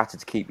 you get a batter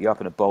to keep you up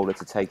and a bowler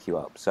to take you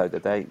up, so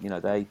that they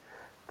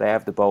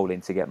have the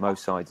bowling to get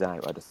most sides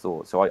out, I'd have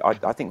thought. So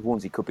I think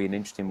Hornsey could be an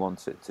interesting one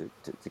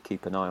to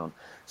keep an eye on.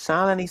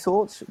 Sal, any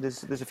thoughts?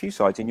 There's a few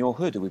sides in your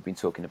hood that we've been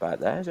talking about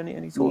there. Is there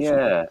any thoughts?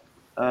 Yeah.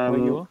 Where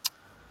you are?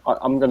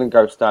 I'm going to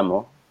go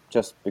Stanmore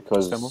just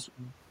because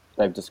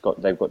they've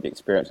got the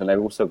experience, and they've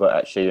also got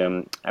actually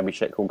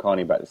Abhishek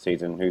Kulkarni back this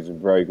season, who's a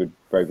very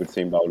good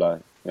seam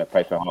bowler.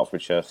 Plays for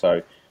Hertfordshire,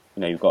 so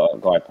you've got a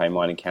guy playing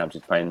Mining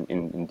Counties, playing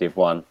in Div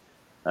 1,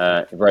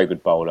 a very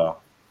good bowler,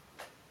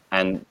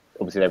 and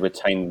obviously they've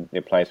retained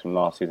their players from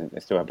last season. They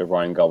still have the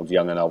Ryan Golds,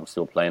 young and old,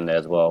 still playing there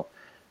as well.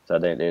 So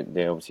they're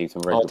obviously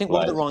some very good players. I think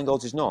one of the Ryan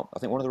Golds is not. I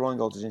think one of the Ryan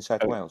Golds is in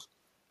South Wales.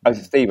 Oh,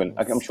 it's Stephen.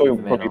 I'm sure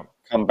he'll probably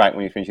come back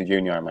when he finishes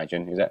junior, I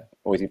imagine. Is that,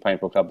 or is he playing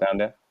for a club down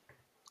there?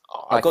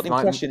 I got the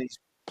impression he's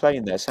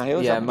playing there.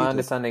 Sahil, yeah, my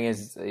understanding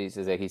is he's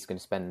going to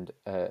spend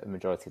a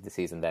majority of the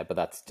season there, but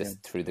that's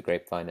just through the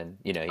grapevine. And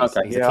he's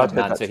a club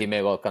man, so he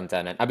may well come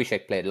down. And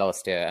Abhishek played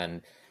last year,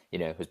 and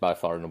was by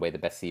far and away the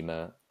best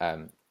seamer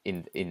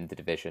in the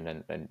division,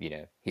 and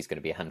he's going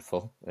to be a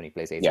handful when he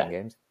plays 18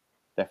 games.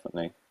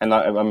 Definitely. And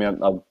I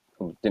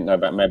didn't know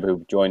about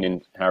Mahbub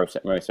joining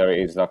Harrison Marys, so it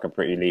is like a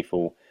pretty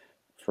lethal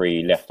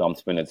 3 left-arm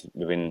spinners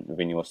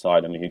within your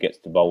side. I mean, who gets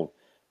to bowl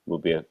will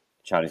be a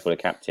challenge for the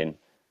captain.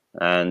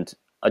 And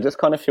I just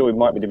kind of feel it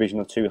might be a division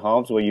of 2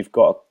 halves, where you've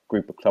got a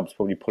group of clubs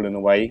probably pulling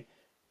away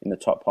in the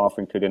top half,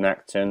 including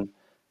Acton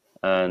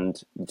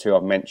and the 2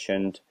 I've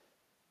mentioned.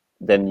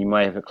 Then you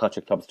may have a clutch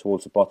of clubs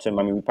towards the bottom.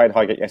 I mean, we played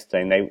Highgate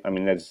yesterday,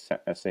 and as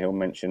Sahil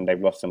mentioned,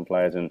 they've lost some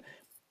players, and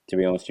to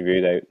be honest with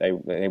you,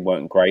 they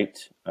weren't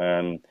great.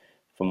 From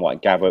what I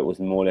gather, it was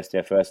more or less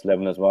their first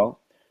 11 as well.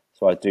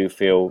 So I do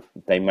feel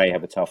they may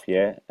have a tough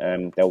year.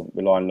 They'll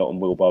rely a lot on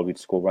Will Baldry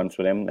to score runs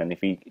for them, and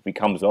if he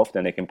comes off,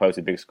 then they can post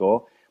a big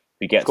score. If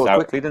he gets out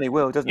quickly, then he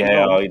will, doesn't he?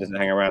 Yeah, he doesn't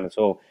hang around at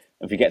all.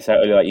 And if he gets out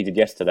early like he did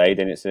yesterday,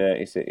 then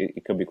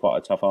it could be quite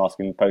a tough ask,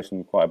 and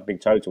posting quite a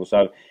big total.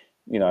 So,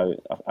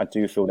 I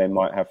do feel they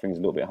might have things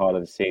a little bit harder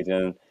this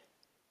season.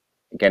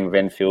 Again, with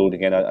Enfield,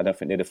 I don't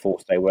think they're the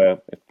force they were.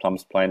 If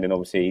Plum's playing, then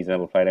obviously he's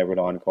never played. They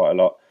rely on quite a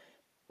lot.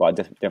 But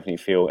I definitely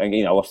feel, and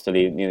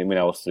Osterley, we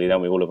know Osterley,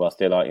 don't we? All of us,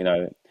 they're like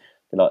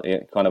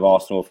the kind of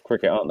Arsenal of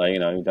cricket, aren't they? You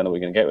don't know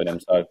what you're going to get with them.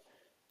 So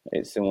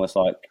it's almost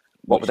like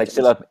What would they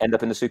still end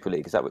up in the Super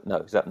League? Is that no?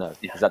 Is that no?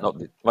 Is that not?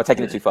 Am I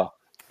taking it too far?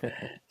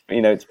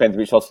 It depends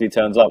which Osterley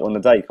turns up on the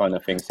day, kind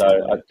of thing. So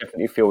I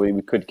definitely feel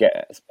we could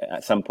get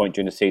at some point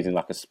during the season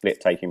like a split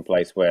taking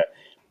place where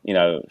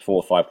 4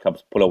 or 5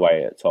 clubs pull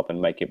away at the top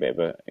and make it a bit of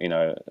a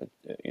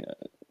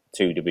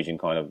 2-division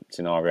kind of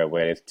scenario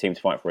where there's teams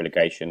fighting for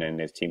relegation and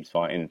there's teams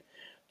fighting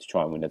to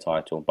try and win the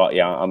title. But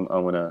yeah, I'm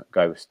going to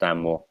go with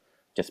Stanmore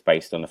just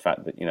based on the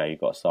fact that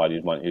you've got a side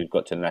who's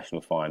got to the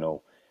national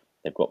final.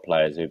 They've got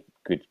players who've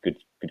good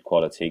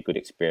quality, good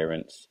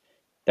experience.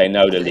 They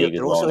know the league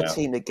as well. They're also now. a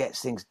team that gets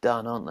things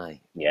done, aren't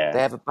they? Yeah. They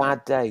have a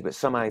bad day, but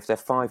somehow if they're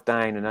 5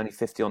 down and only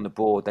 50 on the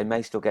board, they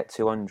may still get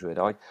 200.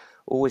 I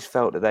always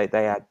felt that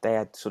they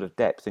had sort of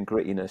depth and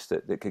grittiness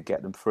that could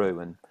get them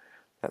through, and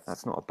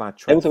that's not a bad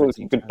trait. There was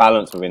a good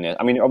balance within it.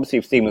 I mean, obviously,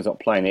 if Steven's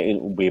not playing,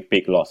 it will be a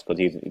big loss because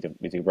he's a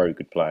very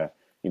good player.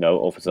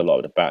 Offers a lot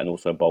of the bat and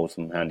also bowls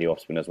some handy off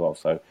spin as well.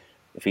 So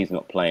if he's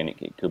not playing,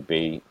 it could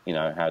be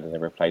how do they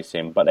replace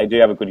him? But they do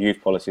have a good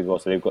youth policy as well.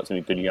 So they've got some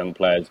good young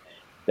players.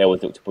 They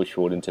always look to push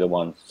forward into the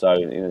ones. So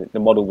the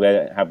model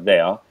they have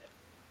there,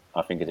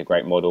 I think, is a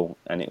great model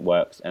and it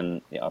works.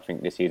 And I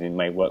think this season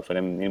may work for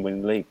them in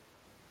winning the league.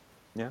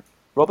 Yeah,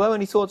 Robbo,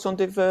 any thoughts on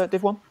Div 1?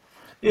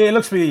 Yeah, it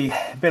looks to be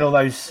a bit of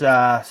those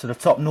sort of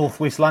top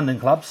northwest London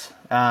clubs.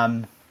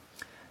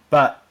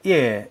 But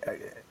yeah,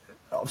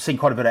 I've seen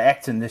quite a bit of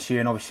Acton this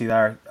year, and obviously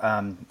they're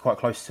quite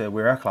close to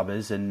where our club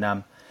is, and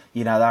they're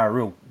a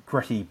real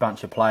gritty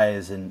bunch of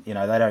players, and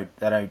they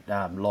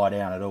don't lie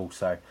down at all.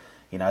 So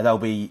they'll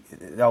be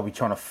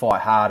trying to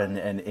fight hard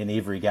in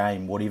every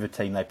game, whatever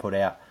team they put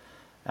out.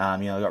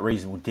 They've got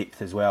reasonable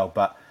depth as well,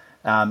 but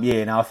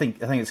I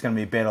think it's going to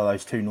be a battle of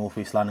those 2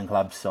 northwest London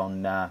clubs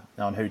on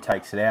who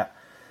takes it out.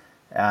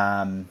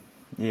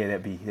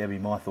 That'd be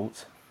my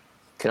thoughts.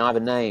 Can I have a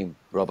name,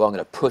 Rob? I'm going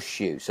to push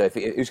you. So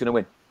who's going to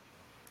win?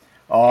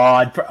 Oh,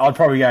 I'd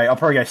probably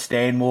go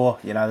Stanmore.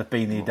 They've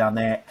been there, done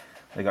that.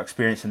 They've got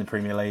experience in the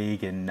Premier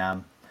League, and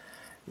a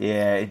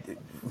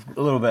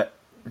little bit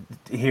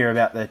hear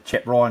about the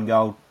chap Ryan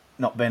Gold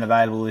not being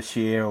available this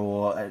year,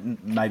 or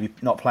maybe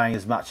not playing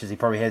as much as he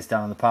probably has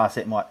done in the past.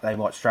 They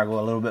might struggle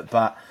a little bit,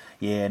 but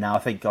I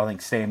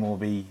think Stanmore will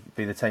be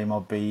the team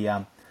I'd be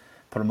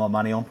putting my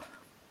money on.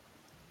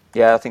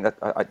 Yeah, I think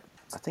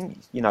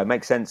it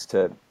makes sense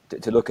to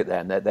look at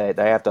them. They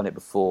have done it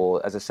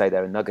before. As I say,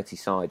 they're a nuggety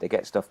side. They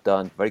get stuff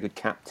done. Very good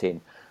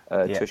captain,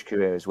 Tush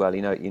Career as well.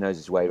 He knows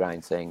his way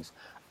around things.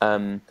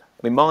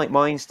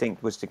 My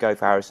instinct was to go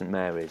for Harrison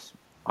Marys.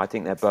 I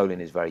think their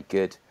bowling is very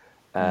good.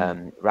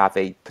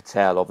 Ravi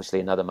Patel, obviously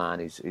another man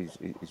who's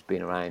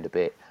been around a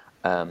bit,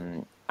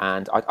 and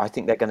I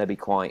think they're going to be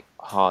quite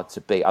hard to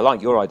beat. I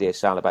like your idea,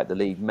 Sal, about the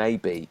league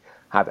maybe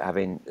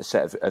having a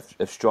set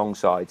of strong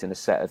sides and a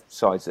set of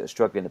sides that are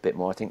struggling a bit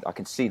more. I think I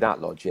can see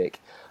that logic,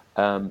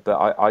 but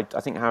I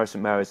think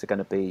Harrison Marys are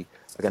going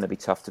to be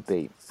tough to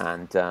beat,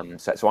 and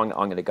so I'm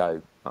going to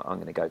go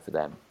for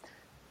them.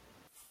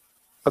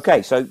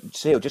 Okay, so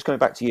Seal, just coming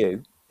back to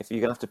you. If you're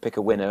going to have to pick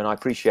a winner, and I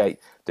appreciate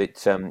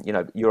that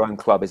your own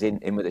club is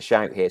in with a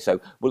shout here,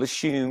 so we'll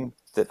assume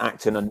that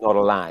Acton are not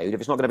allowed. If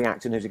it's not going to be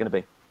Acton, who's it going to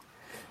be?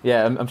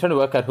 Yeah, I'm trying to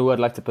work out who I'd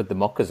like to put the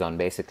mockers on,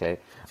 basically.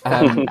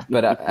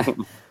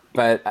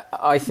 But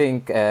I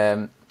think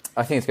it's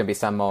going to be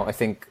Stanmore. I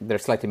think they're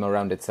slightly more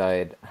rounded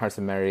side.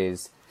 Harrison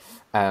Marys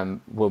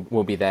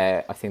will be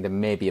there. I think there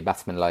may be a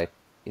batsman light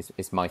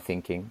is my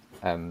thinking,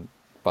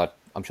 but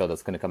I'm sure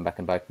that's going to come back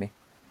and bite me.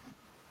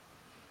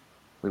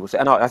 We will see.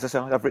 And as I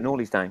said, I've written all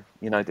these down.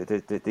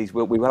 These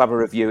we will have a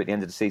review at the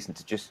end of the season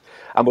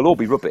and we'll all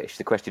be rubbish.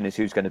 The question is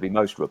who's going to be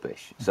most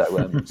rubbish. So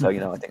I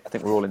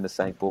think we're all in the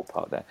same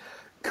ballpark there.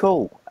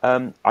 Cool. I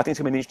think it's going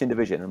to be an interesting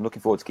division. I'm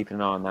looking forward to keeping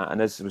an eye on that. And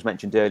as was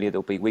mentioned earlier,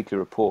 there'll be weekly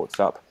reports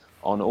up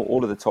on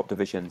all of the top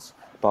divisions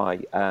by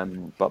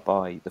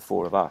the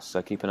 4 of us.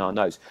 So keep an eye on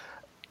those.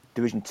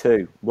 Division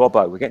 2,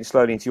 Robbo, we're getting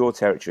slowly into your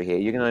territory here.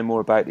 You're going to know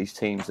more about these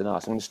teams than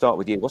us. I'm going to start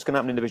with you. What's going to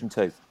happen in Division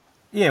 2?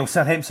 Yeah, well,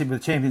 Southampton were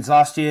the champions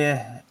last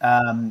year.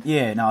 I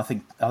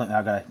think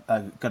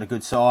they've got a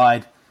good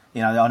side. I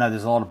know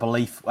there's a lot of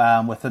belief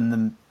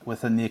within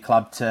their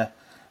club to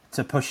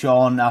push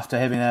on after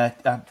having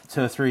a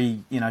 2 or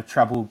 3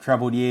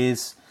 troubled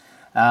years.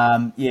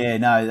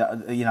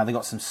 They've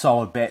got some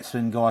solid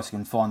batsmen, guys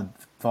who can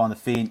find the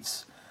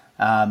fence.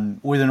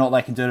 Whether or not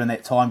they can do it in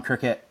that time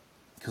cricket,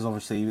 because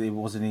obviously it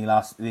wasn't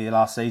their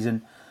last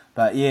season.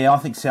 But I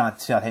think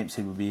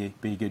Southampton would be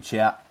a good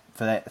shout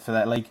for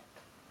that league.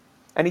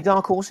 Any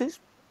dark horses?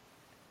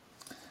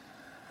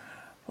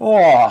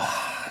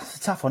 Oh, it's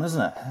a tough one,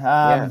 isn't it?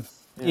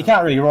 You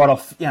can't really write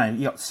off.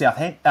 You got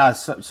Southgate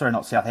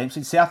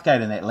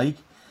in that league,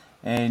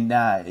 and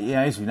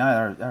as we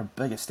know, they're a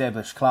big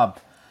established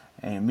club,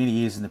 and many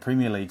years in the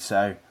Premier League.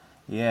 So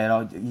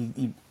I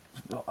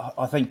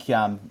think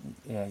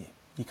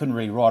you couldn't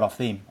really write off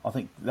them. I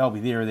think they'll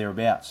be there or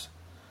thereabouts,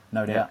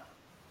 no doubt.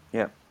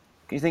 Yeah.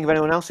 Can you think of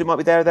anyone else who might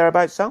be there or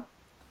thereabouts, Sal?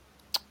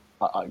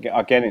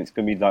 again, it's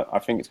going to be like, I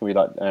think it's going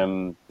to be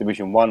like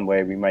Division 1,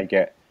 where we may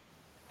get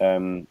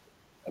a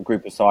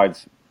group of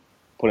sides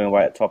pulling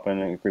away at the top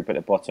and a group at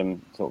the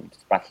bottom sort of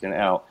just battling it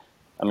out.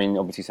 I mean,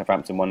 obviously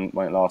Southampton won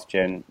it last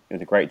year, and it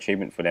was a great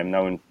achievement for them.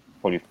 No one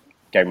probably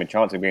gave them a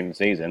chance at being in the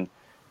season.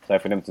 So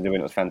for them to do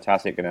it was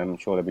fantastic, and I'm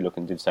sure they'll be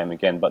looking to do the same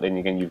again. But then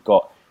again, you've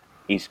got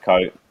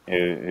Eastcote,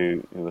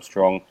 who are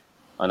strong.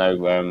 I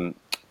know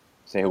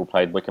Sahil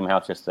played Wickham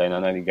House yesterday, and I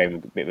know he gave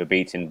him a bit of a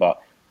beating,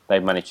 but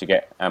they've managed to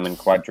get Amin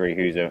Quadri,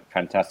 who's a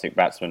fantastic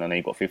batsman, and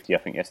he got 50, I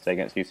think, yesterday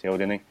against UCL,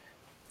 didn't he?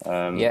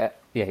 Yeah,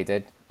 he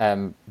did.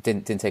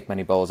 Didn't take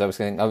many balls.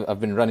 I've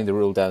been running the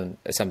rule down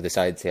some of the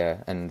sides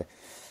here, and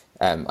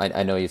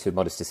I know you're too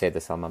modest to say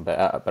this, Salman, but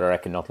I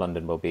reckon North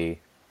London will be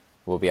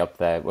up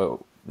there.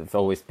 Well, they've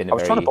always been. I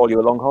was trying to bowl you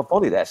a long hard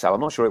volley there, Sal.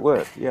 I'm not sure it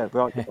worked. Yeah,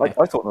 but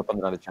I thought North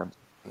London had a chance.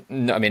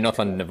 No, I mean, North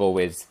London have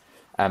always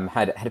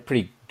had a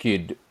pretty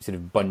good sort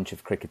of bunch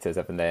of cricketers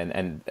up in there,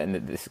 and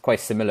it's quite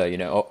similar. You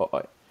know,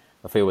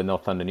 I feel with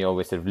North London, you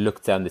always sort of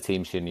look down the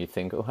team sheet and you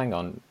think, oh, hang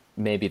on,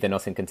 maybe they're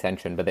not in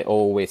contention, but they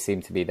always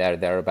seem to be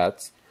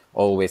thereabouts.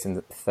 Always in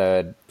the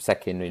third,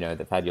 second. You know,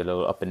 they've had your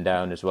little up and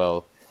down as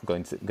well,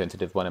 going to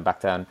Div 1 and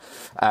back down,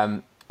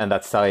 and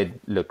that side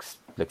looks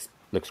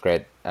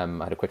great. I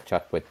had a quick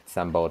chat with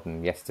Sam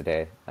Borden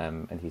yesterday,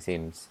 and he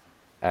seems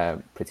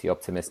pretty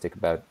optimistic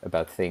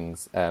about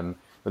things.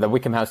 But the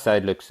Wickham House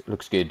side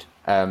looks good.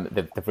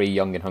 They're very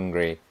young and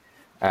hungry,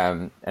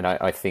 and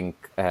I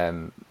think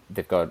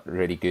they've got a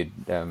really good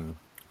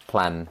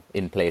plan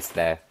in place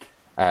there.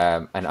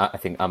 And I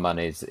think Aman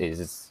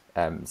is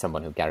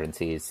someone who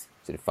guarantees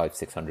sort of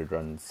 500-600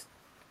 runs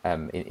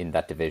in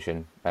that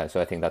division.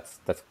 So I think that's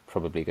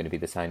probably going to be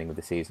the signing of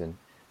the season.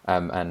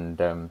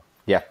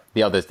 Yeah,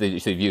 the others, the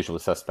sort of usual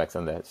suspects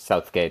on the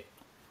Southgate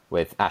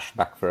with Ash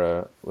back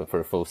for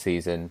a full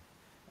season.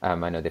 I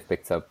know they've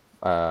picked up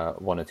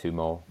one or two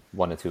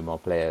more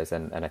players,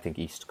 and I think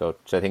Eastcote.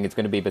 So I think it's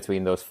going to be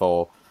between those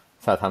four.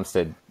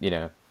 Southampton,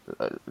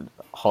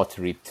 hard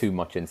to read too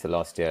much into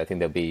last year. I think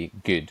they'll be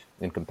good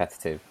and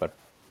competitive, but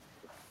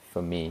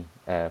for me,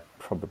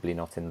 probably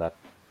not in that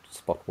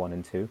spot 1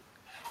 and 2.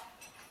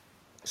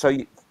 So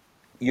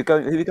you're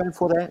going? Who are you going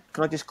for there?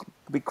 Can I just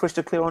be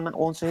crystal clear on that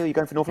one? So, are you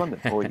going for North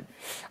London?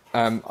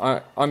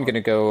 Or I'm going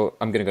to go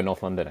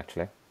North London,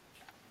 actually.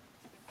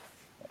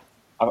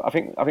 I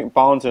think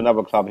Barnes are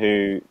another club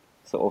who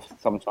sort of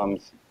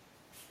sometimes,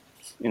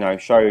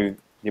 show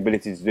the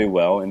ability to do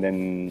well and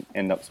then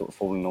end up sort of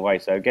falling away.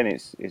 So again,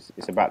 it's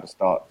about the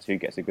start. Who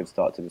gets a good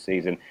start to the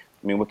season?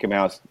 I mean, Wickham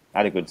House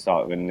had a good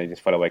start when they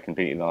just fell away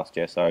completely last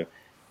year. So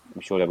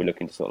I'm sure they'll be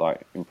looking to sort of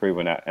like improve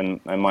on that.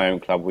 And my own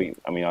club,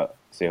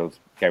 Seals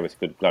gave us a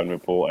good glowing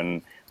report,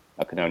 and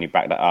I can only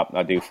back that up.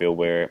 I do feel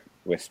we're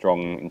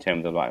strong in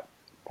terms of like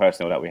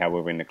personnel that we have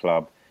within the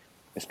club.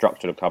 The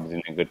structure of the club is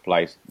in a good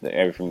place. That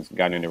everything's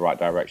going in the right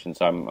direction.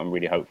 So I'm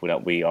really hopeful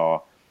that we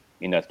are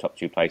in those top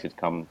 2 places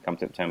come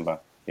September.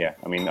 Yeah,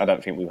 I mean, I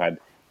don't think we've had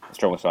a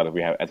stronger side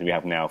as we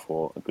have now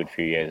for a good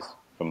few years,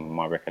 from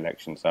my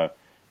recollection. So,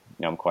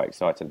 I'm quite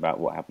excited about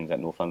what happens at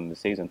North London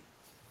this season.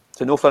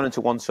 So North London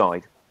to one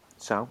side.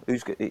 Sal,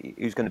 who's going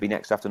to be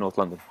next after North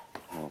London?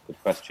 Oh, good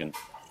question.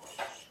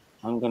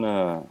 I'm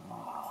gonna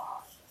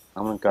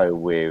go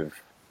with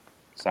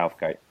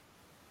Southgate.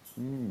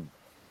 I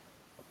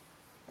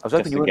was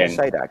hoping you were going to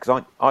say that,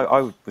 because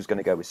I was going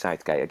to go with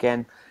Southgate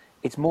again.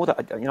 It's more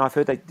that I've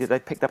heard they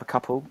picked up a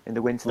couple in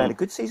the winter. They had a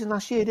good season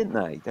last year, didn't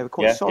they? They were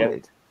quite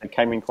solid. Yeah. They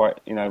came in quite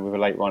with a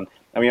late one.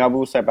 I mean, I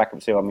will say back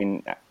up. So I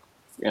mean,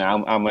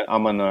 I'm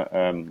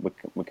on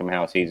Wickham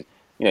House. He's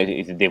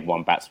a Div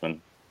 1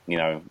 batsman. He's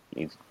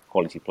a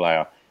quality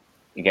player.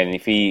 Again,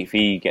 if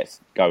he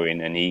gets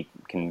going and he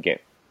can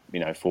get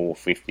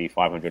 450,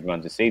 500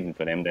 runs a season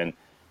for them, then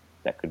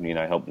that could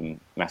help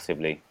them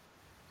massively.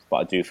 But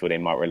I do feel they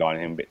might rely on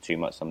him a bit too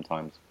much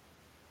sometimes.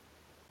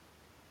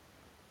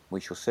 We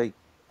shall see.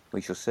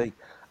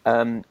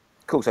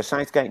 Cool. So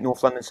Southgate,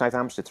 North London,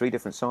 Southampton, 3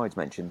 different sides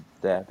mentioned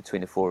there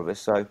between the 4 of us.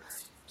 So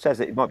says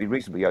that it might be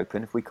reasonably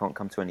open if we can't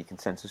come to any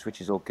consensus, which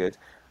is all good.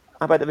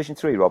 How about Division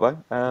 3, Robbo?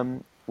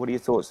 What are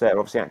your thoughts there?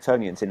 Obviously,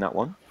 Actonian's in that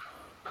one.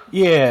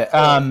 Yeah,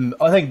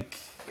 I think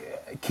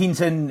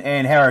Kenton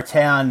and Harrow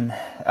Town,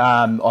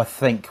 I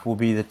think, will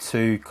be the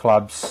 2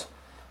 clubs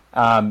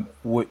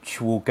which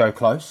will go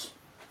close.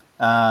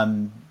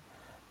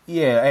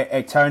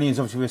 Actonians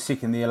obviously were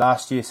second there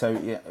last year,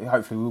 so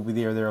hopefully we'll be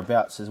there or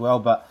thereabouts as well.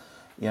 But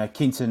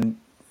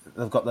Kenton,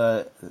 they've got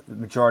the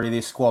majority of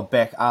their squad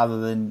back, other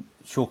than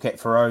Shawkat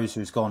Feroz,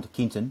 who's gone to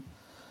Kenton,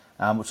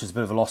 which is a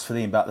bit of a loss for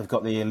them. But they've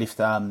got their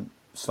left arm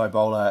slow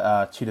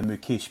bowler Cheetah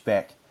Mukesh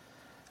back,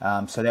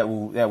 so that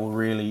will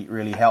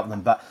really help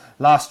them. But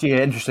last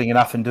year, interesting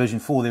enough, in Division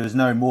 4, there was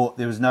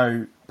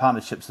no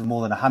partnerships of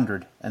more than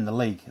 100 in the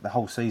league the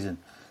whole season.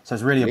 So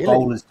it's really a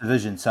bowlers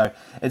division. So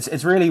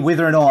it's really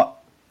whether or not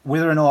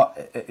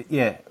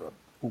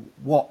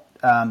what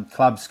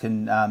clubs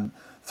can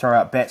throw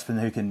out batsmen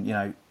who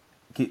can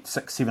get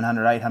 600,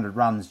 700, 800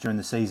 runs during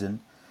the season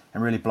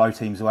and really blow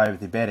teams away with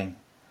their batting.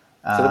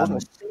 So there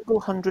wasn't a single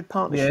 100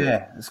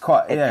 partnership. It's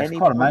quite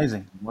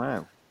amazing.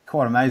 Wow.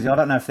 Quite amazing. I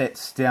don't know if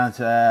that's down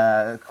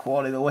to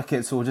quality of the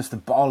wickets or just the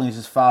bowling is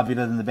just far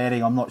better than the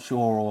batting. I'm not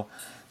sure, or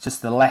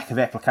just the lack of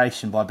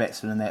application by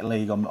batsmen in that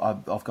league.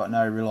 I've got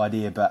no real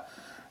idea, but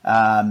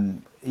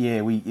we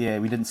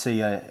didn't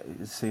see a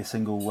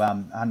single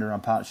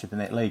 100-run partnership in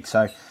that league.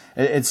 So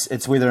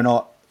it's whether or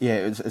not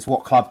it's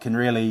what club can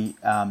really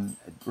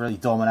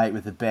dominate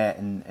with the bat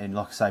and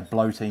like I say,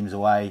 blow teams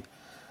away.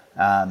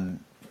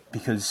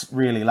 Because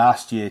really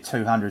last year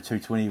 200,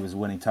 220 was a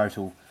winning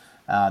total.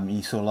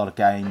 You saw a lot of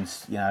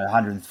games,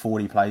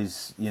 140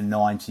 plays,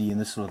 90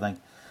 and this sort of thing.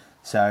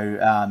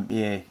 So,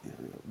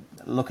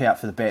 look out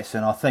for the bats.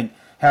 And I think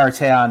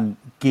Harrowtown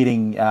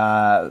getting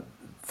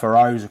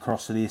Feroz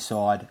across to their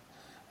side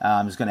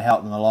is going to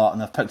help them a lot.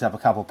 And they've picked up a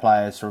couple of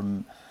players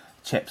from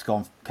chaps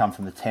come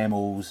from the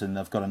Tamils, and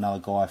they've got another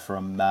guy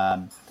from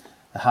the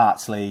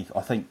Hearts League.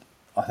 I think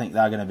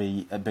they're going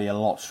to be a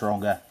lot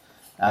stronger.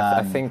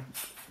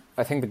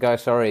 I think the guy,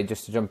 sorry,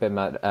 just to jump in,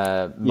 Matt,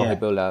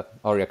 Mohibullah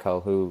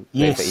Oriakal, who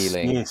played for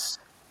Ealing.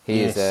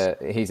 He's a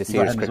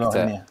serious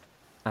cricketer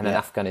and an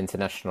Afghan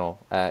international.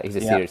 He's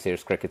a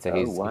serious cricketer.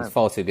 He's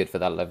far too good for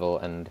that level,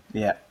 and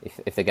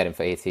if they get him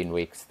for 18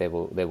 weeks, they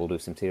will do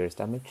some serious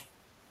damage.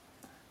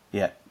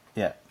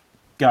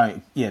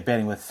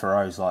 Batting with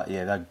Feroz,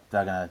 they're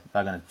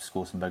gonna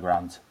score some big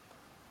runs.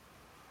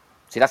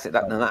 See, that's it.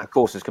 That of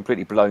course has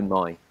completely blown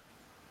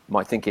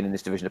my thinking in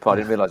this division apart.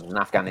 I didn't realise there was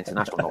an Afghan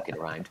international knocking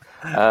around.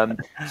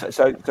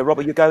 So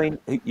Robert, you're going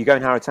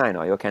Harrowtown,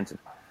 are you, or Kenton?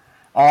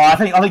 Oh, I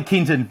think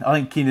Kenton. I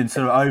think Kenton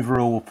sort of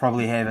overall will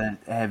probably have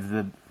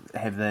the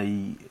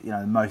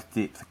most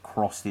depth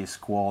across their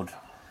squad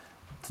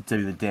to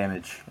do the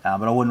damage.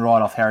 But I wouldn't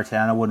write off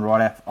Harrowtown. I wouldn't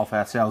write off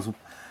ourselves.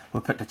 We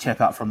picked a chap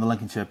up from the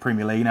Lincolnshire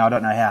Premier League. Now I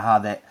don't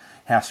know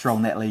how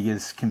strong that league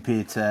is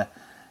compared to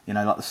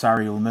like the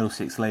Surrey or the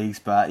Middlesex leagues,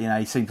 but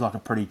he seems like a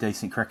pretty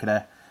decent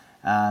cricketer.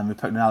 We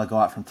picked another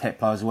guy up from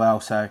Taplow as well,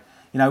 so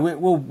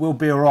we'll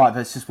be all right. But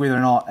it's just whether or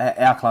not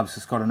our club's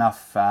just got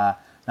enough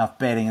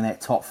batting in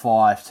that top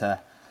five to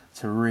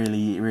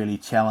really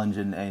challenge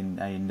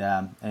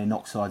and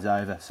knock sides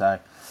over. So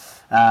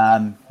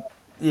I'm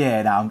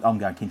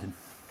going Kenton.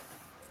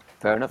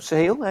 Fair enough.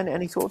 Sahil,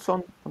 any thoughts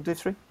on Div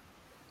 3?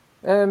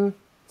 A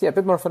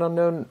bit more of an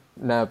unknown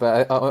now,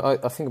 but I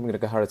think I'm going to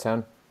go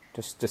Harrowtown.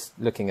 Just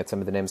looking at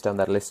some of the names down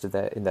that list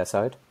in their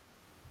side.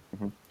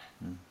 Mm-hmm.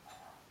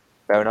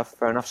 Fair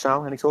enough.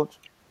 Sal, any thoughts?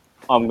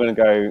 I'm going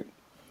to go,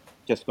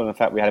 just on the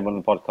fact we had him on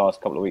the podcast a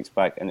couple of weeks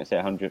back, and it's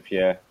their 100th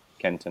year,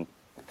 Kenton.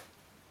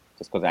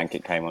 Just because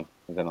Ankit came on.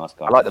 He's a nice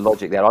guy. I like the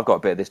logic there. I've got a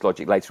bit of this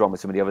logic later on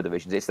with some of the other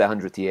divisions. It's their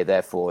 100th year,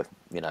 therefore,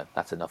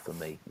 that's enough for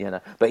me.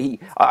 But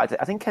I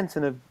think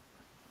Kenton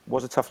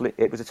was a tough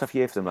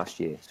year for them last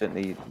year.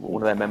 Certainly,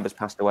 one of their members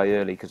passed away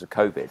early because of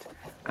COVID,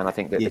 and I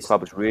think that the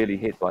club was really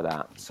hit by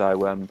that.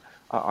 So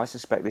I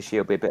suspect this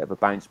year will be a bit of a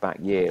bounce back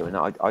year, and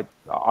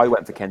I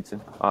went for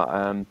Kenton,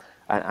 and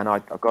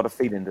I've got a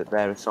feeling that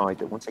they're a side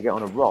that once they get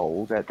on a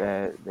roll, they're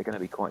going to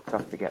be quite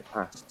tough to get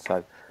past.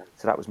 So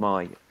that was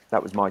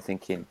my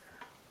thinking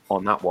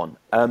on that one.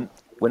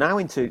 We're now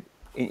into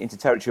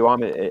territory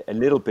I'm a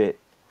little bit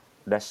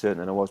less certain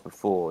than I was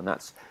before, and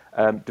that's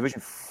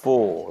Division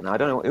 4. Now I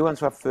don't know who wants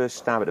to have first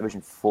stab at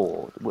Division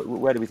 4.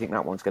 Where do we think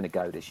that one's going to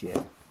go this year?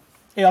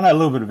 Yeah, I know a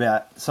little bit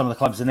about some of the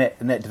clubs in that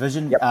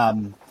division. Yep.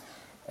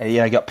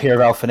 You got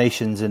Peervale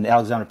Phoenicians and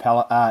Alexander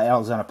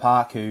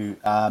Park, who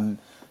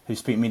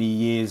spent many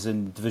years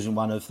in Division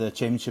 1 of the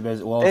Championship as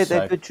it was.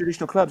 They're good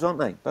traditional clubs, aren't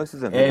they? Both of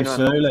them.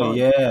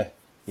 Absolutely,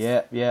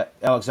 yeah.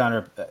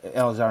 Alexander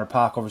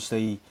Park,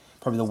 obviously,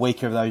 probably the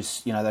weaker of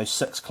those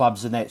 6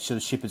 clubs in that sort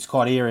of Shepherd's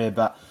Cot area,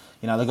 but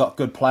they've got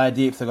good player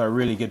depth. They've got a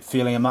really good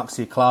feeling amongst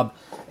their club,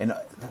 and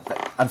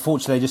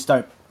unfortunately, they just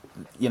don't.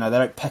 They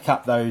don't pick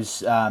up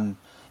those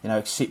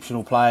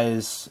exceptional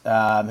players who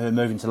are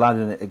moving to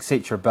London,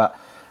 etc. But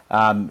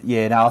I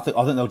think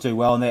they'll do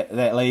well in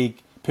that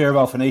league.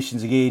 Peervale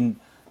Phoenicians again.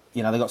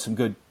 They've got some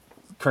good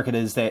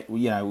cricketers that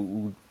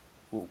will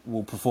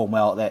perform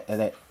well at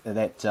that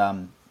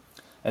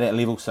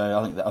level.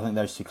 So I think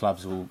those 2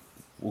 clubs will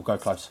go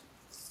close.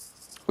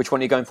 Which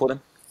one are you going for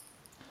then?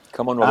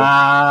 Come on, Robert.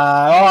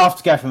 I'll have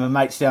to go for my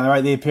mates down the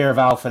road there.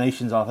 Peervale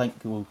Phoenicians, I think,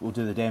 will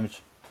do the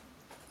damage.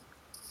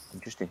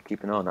 Interesting.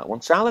 Keep an eye on that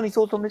one. Sal, any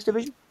thoughts on this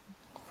division?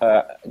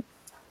 I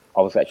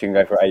was actually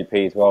going to go for AP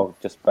as well,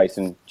 just based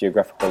on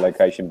geographical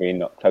location being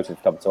not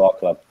closest club to our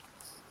club.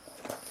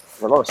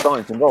 There's a lot of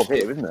science involved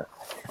here, isn't there?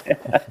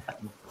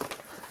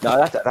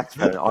 No, that's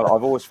fair.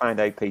 I've always found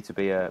AP to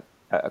be a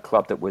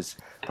club that was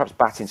perhaps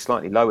batting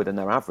slightly lower than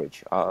their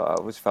average. I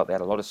always felt they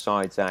had a lot of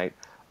sides out.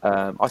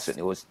 I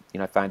certainly always,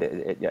 found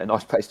it a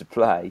nice place to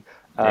play.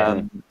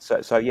 They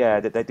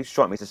do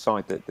strike me as a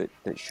side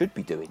that should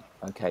be doing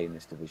okay in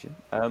this division.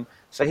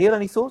 Sahil,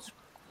 any thoughts?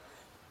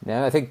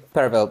 No, I think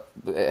Peervale,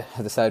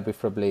 the side we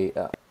probably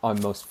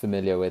I'm most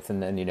familiar with,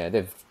 and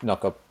they've not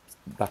got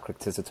bad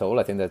cricketers at all.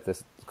 I think that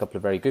there's a couple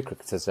of very good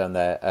cricketers down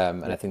there,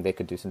 and I think they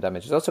could do some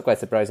damage. It's also quite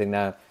surprising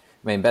now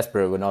mean,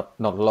 Bessborough were not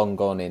long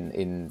gone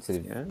in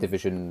sort of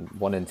Division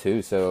 1 and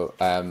 2. So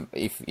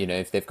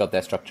if they've got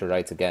their structure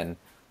right again,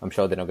 I'm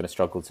sure they're not going to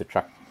struggle to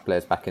track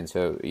players back in.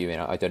 So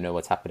I don't know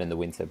what's happened in the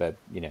winter, but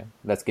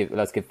let's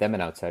give them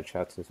an outside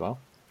shot as well.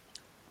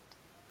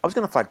 I was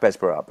going to flag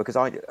Bessborough up because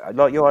I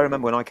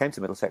remember when I came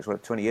to Middlesex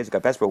 20 years ago.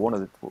 Bessborough, one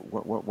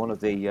of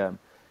the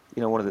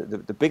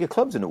bigger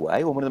clubs in a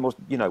way, or one of the most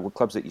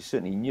clubs that you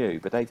certainly knew.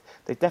 But they've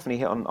definitely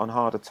hit on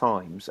harder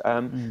times.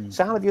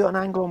 Sal, have you got an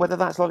angle on whether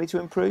that's likely to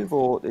improve,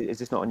 or is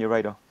this not on your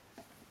radar?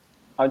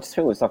 I just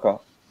feel it's like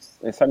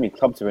there's so many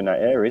clubs are in that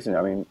area, isn't it?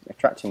 I mean,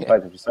 attracting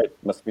players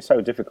must be so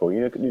difficult.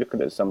 You look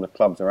at some of the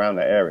clubs around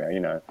that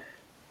area.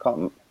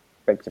 Can't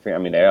beg to think. I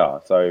mean, they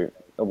are. So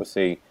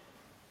obviously,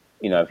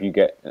 if you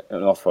get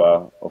an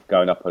offer of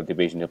going up a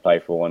division to play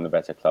for one of the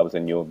better clubs,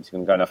 then you're obviously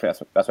going to go. And I think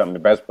that's what happened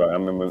to Bessborough. I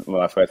remember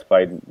when I first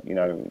played,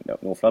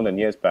 North London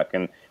years back,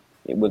 and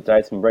they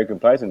had some very good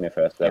players in their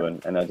first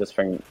 11. And I just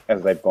think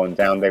as they've gone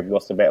down, they've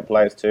lost the better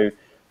players to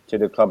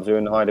the clubs who are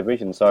in the higher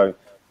division. So,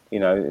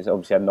 it's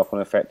obviously had a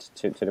knock-on effect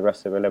to the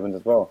rest of the 11s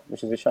as well,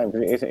 which is a shame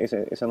because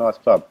it's a nice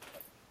club.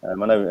 I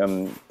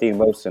know Dean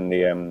Wilson,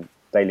 the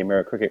Daily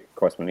Mirror cricket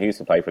correspondent, he used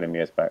to play for them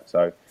years back.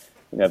 So,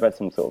 they've had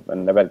some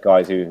and they've had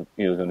guys who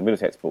was in the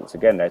Middlesex books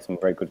again. They had some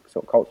very good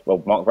sort of culture.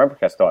 Well, Mark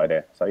Ramprakash started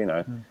there, so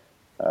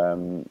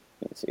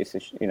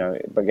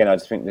but again, I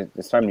just think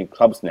there's so many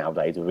clubs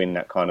nowadays within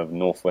that kind of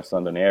northwest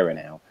London area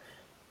now.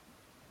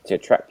 To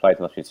attract players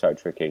must be so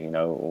tricky.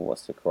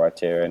 What's the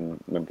criteria?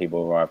 And when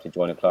people arrive to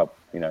join a club,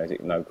 is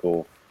it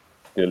local?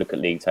 Do they look at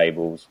league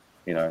tables?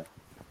 Well,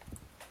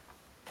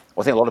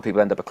 I think a lot of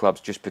people end up at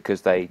clubs just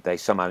because they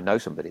somehow know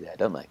somebody there,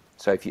 don't they?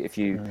 So if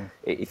you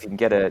can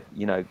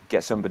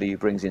get somebody who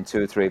brings in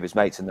 2 or 3 of his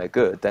mates and they're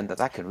good, then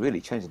that can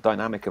really change the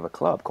dynamic of a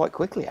club quite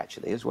quickly,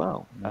 actually, as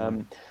well.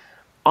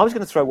 I was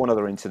going to throw one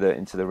other into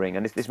the ring,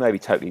 and this may be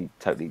totally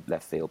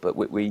left field, but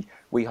we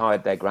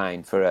hired their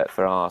ground for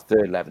our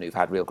third 11 who've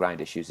had real ground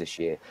issues this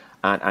year,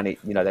 and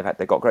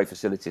they've got great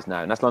facilities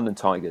now, and that's London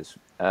Tigers.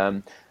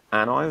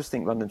 And I always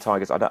think London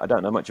Tigers, I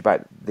don't know much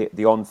about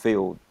the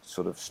on-field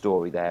sort of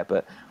story there,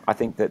 but I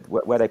think that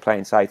where they play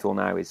in Southall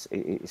now is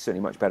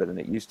certainly much better than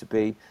it used to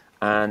be.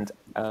 And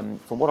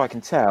from what I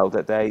can tell,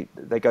 that they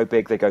go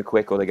big, they go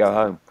quick, or they go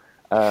home.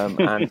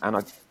 And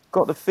I've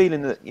got the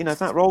feeling that if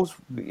that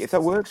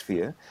works for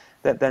you,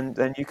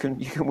 then you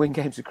can win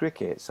games of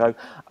cricket. So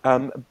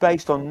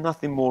based on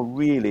nothing more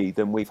really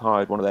than we've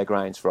hired one of their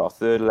grounds for our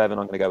third 11,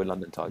 I'm going to go with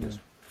London Tigers.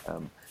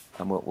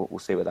 And we'll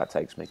see where that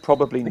takes me.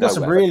 Probably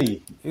nowhere.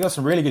 You got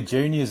some really good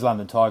juniors,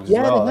 London Tigers as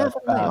well. Yeah,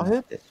 they have. I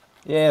heard this.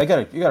 Yeah, they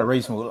got a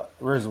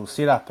reasonable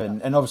setup,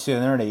 and obviously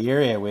they're in an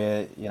area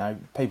where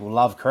people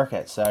love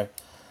cricket. So,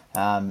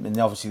 and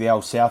obviously the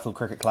old Southall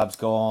Cricket Club's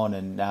gone,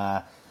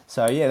 and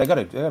so yeah, they got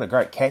a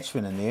great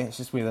catchment in there. It's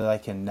just whether they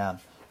can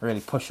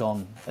really push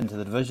on into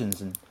the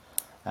divisions, and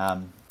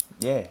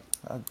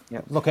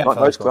look out like for most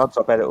those clubs.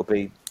 I bet it'll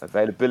be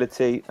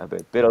availability, a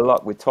bit of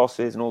luck with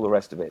tosses, and all the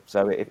rest of it.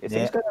 So if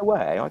things go their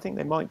way, I think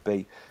they might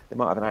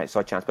have an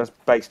outside chance, but that's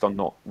based on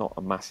not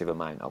a massive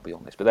amount. I'll be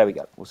honest. But there we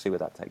go. We'll see where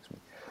that takes me.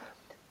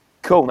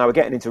 Cool. Now we're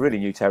getting into really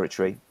new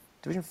territory.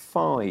 Division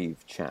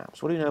 5,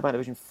 chaps. What do you know about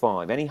Division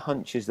 5? Any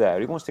hunches there?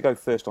 Who wants to go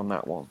first on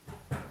that one?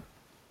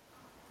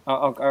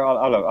 I'll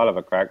have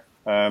a crack.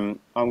 I'm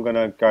going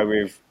to go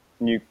with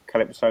New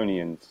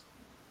Calypsonians,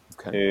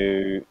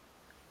 who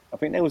I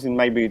think they was in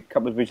maybe a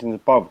couple of divisions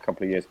above a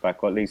couple of years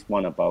back, or at least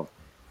one above.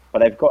 But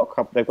they've got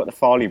the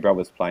Farley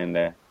brothers playing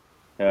there.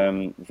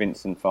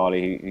 Vincent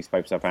Farley, he's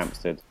played for South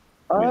Hampstead.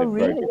 Oh,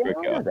 really?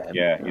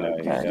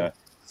 He's a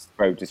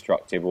very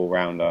destructive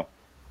all-rounder,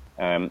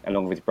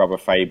 along with his brother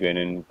Fabian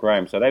and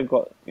Graham. So they've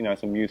got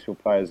some useful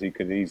players who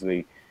could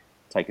easily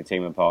take a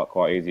team apart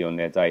quite easy on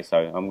their day. So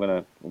I'm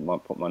going to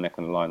put my neck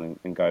on the line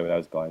and go with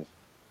those guys.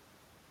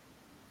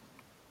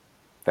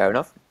 Fair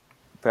enough.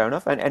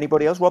 And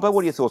anybody else? Robert,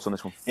 what are your thoughts on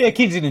this one? Yeah,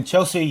 Kensington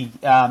Chelsea,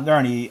 I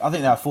think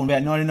they were formed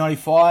about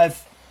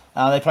 1995.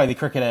 They played the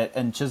cricket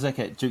in Chiswick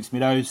at Duke's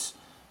Meadows.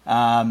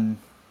 I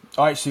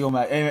actually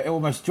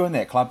almost joined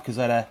that club because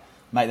I had a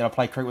mate that I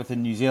played cricket with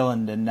in New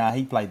Zealand, and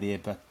he played there,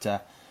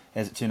 but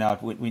as it turned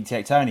out, went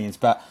to Actonians.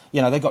 But,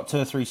 they got 2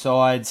 or 3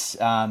 sides.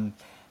 They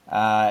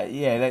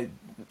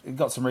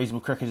got some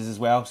reasonable cricketers as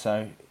well,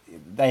 so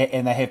they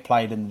have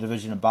played in the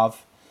division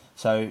above.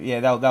 So, yeah,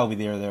 they'll be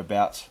there or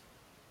thereabouts.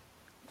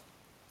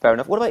 Fair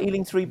enough. What about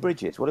Ealing Three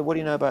Bridges? What do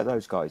you know about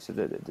those guys? So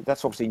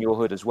that's obviously in your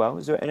hood as well.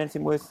 Is there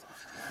anything worth?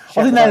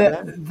 I think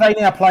they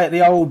now play at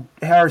the old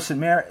Harrow St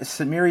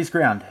Mary's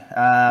ground.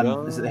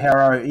 Is it the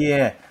Harrow?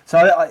 Yeah. So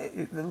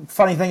the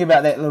funny thing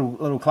about that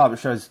little club, it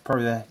shows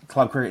probably the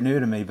club cricket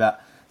nerd in me, but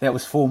that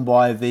was formed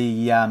by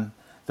the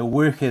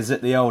workers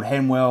at the old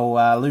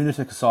Hanwell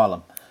lunatic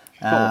asylum.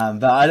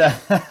 But I don't.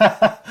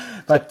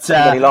 But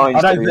many lines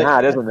I don't to be think,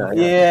 had, isn't there?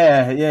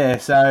 Yeah.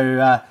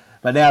 So,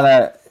 but now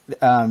that.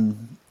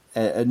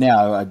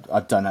 Now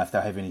I don't know if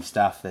they'll have any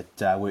staff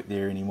that work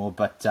there anymore,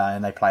 but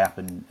and they play up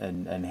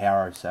in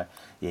Harrow, so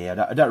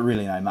yeah, I don't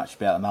really know much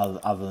about them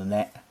other than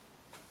that.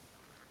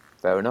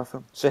 Fair enough.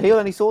 Sahil,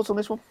 any thoughts on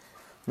this one?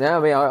 No, I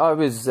mean, I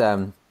was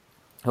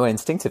well,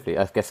 instinctively,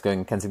 I guess,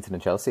 going Kensington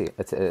and Chelsea.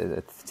 It's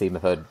a team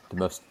I've heard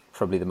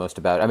probably the most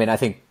about. I mean, I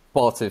think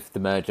part of the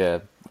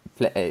merger,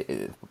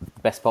 the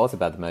best part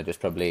about the merger is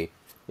probably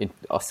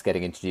us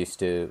getting introduced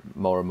to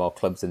more and more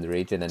clubs in the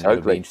region, and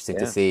it'll be interesting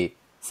to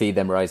see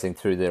them rising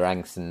through the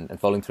ranks and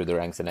falling through the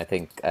ranks. And I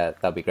think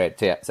that'll be great.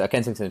 So, yeah, so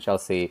Kensington and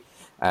Chelsea,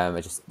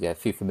 a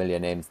few familiar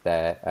names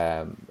there,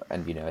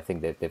 and I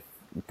think they've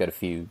got a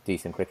few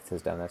decent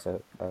cricketers down there.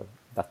 So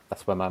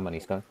that's where my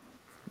money's going.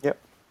 Yep.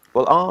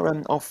 Well,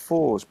 our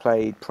fours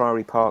played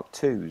Priory Park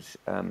twos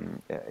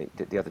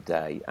the other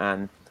day,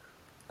 and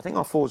I think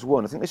our fours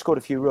won. I think they scored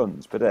a few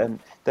runs, but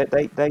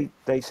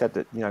they said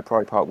that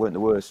Priory Park weren't the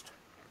worst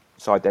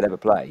side they'd ever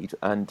played,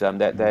 and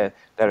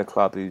they're a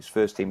club whose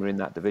first team are in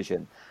that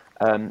division.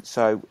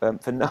 So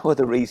for no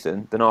other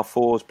reason than our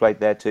fours played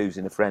their twos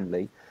in a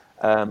friendly,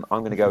 I'm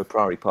going to go with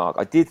Priory Park.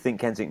 I did think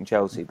Kensington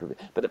Chelsea,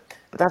 but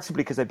that's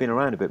simply because they've been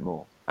around a bit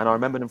more. And I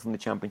remember them from the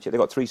Championship. They've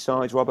got three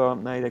sides, Robbo,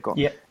 haven't they? They've got,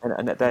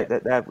 and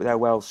they're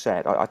well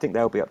set. I think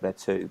they'll be up there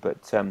too.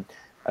 But so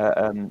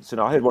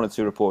no, I heard one or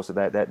two reports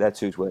that their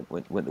twos weren't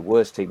the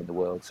worst team in the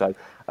world. So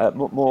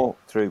more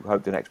through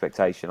hope than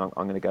expectation. I'm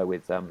going to go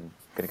with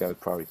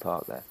Priory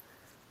Park there.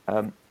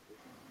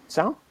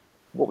 Sal,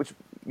 what was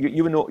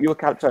you were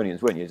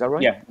Calypsonians, weren't you? Is that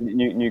right? Yeah,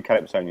 new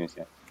Calypsonians.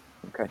 Yeah.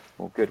 Okay,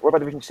 well, good. What about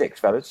Division 6,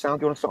 fellas? Sal,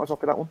 do you want to start us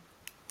off with that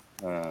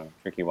one?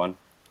 Tricky one.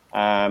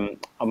 I'm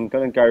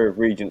going to go with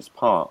Regent's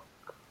Park.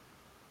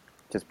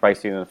 Just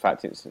basically on the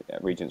fact it's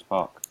at Regent's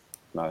Park.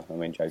 No, I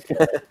mean joking.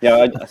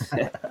 Yeah,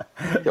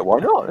 why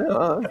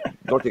not?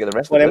 Got to get the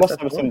rest. Well, they must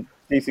have some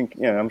decent.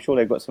 I'm sure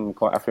they've got some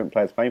quite affluent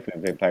players playing for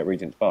them. They play at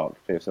Regent's Park.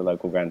 If it's a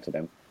local ground to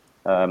them.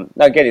 No,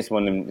 again, it's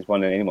one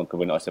that anyone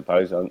could win, I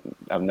suppose. I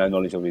have no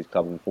knowledge of these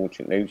clubs,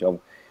 unfortunately, which I'll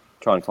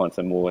try and find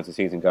some more as the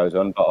season goes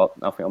on. But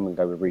I think I'm going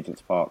to go with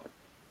Regent's Park,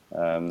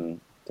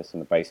 just on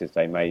the basis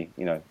they may,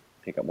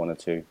 pick up one or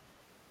two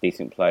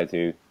decent players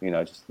who,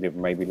 just live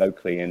maybe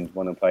locally and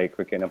want to play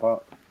cricket in a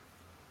park.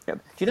 Yeah.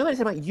 Do you know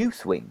anything about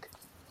Youth Wing?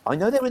 I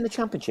know they were in the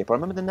Championship. I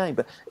remember the name,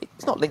 but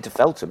it's not linked to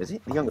Feltham, is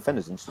it? The Young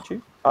Offenders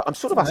Institute. I'm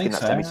sort of asking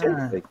that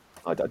semi-seriously.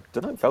 I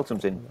don't know.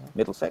 Feltham's in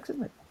Middlesex,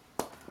 isn't it?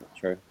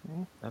 True.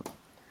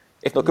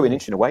 If not, could be an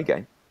interesting away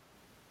game,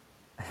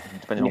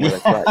 depending on where they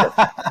play.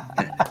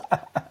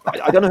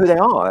 I don't know who they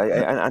are,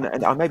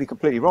 and I may be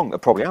completely wrong. I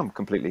probably am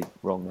completely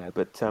wrong there,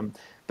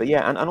 but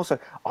yeah, and also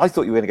I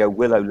thought you were going to go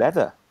Willow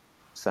Leather,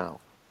 Sal.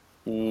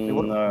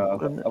 No,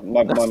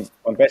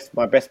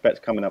 my best bet's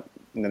coming up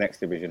in the next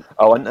division.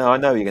 Oh, I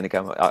know you're going to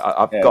come.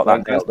 I've got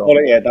that.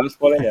 Don't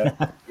spoil it.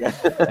 Yeah.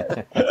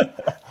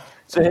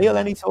 So, Neil,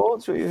 any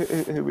thoughts? Who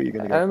were you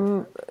going to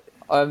go?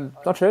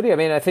 Not really. I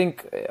mean,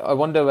 I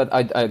wonder.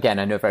 Again,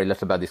 I know very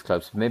little about these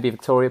clubs. Maybe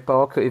Victoria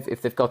Park,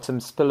 if they've got some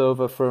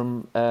spillover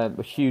from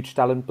a huge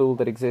talent pool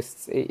that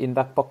exists in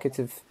that pocket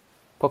of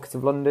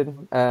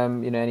London.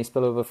 Any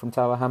spillover from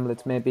Tower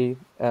Hamlets, maybe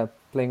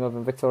playing over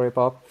in Victoria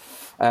Park.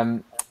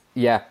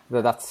 Yeah,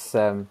 but that's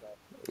the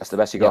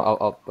best you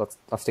got.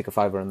 I'll stick a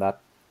fiver on that.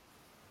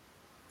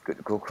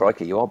 Good,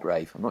 crikey, you are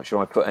brave. I'm not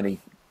sure I put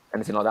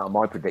anything like that on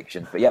my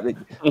prediction, but yeah,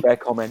 fair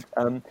comment.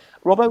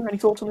 Robbo, any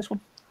thoughts on this one?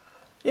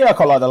 Yeah, I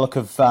quite like the look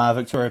of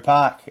Victoria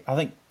Park. I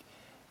think,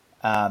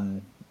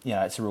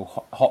 it's a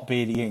real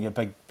hotbed. You get a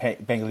big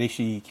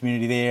Bangladeshi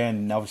community there,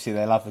 and obviously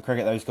they love the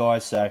cricket, those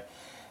guys. So,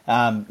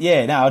 I'd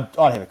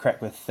have a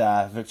crack with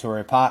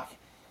Victoria Park.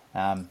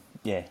 Fair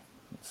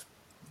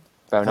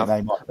enough.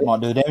 They might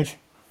do the damage.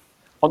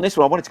 On this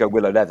one, I wanted to go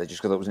Willow Leather just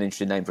because it was an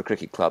interesting name for a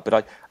cricket club,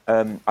 but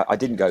I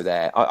didn't go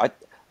there.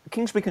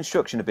 Kingsbury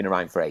Construction have been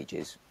around for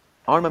ages.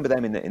 I remember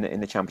them in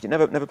the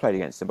Championship. Never played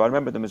against them, but I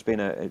remember them as being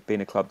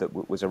a club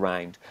that was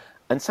around.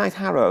 And South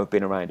Harrow have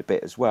been around a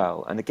bit as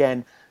well. And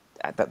again,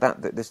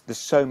 there's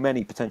so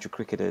many potential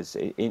cricketers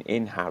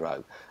in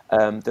Harrow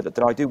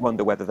that I do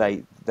wonder whether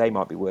they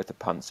might be worth a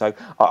punt. So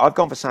I've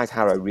gone for South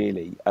Harrow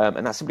really,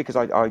 and that's simply because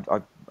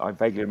I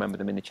vaguely remember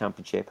them in the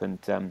Championship and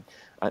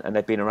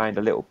they've been around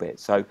a little bit.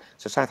 So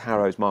South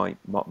Harrow's my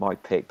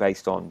pick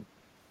based on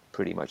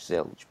pretty much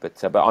zilch.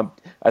 But I'm,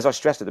 as I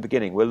stressed at the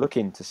beginning, we're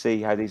looking to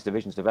see how these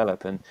divisions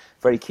develop and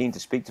very keen to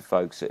speak to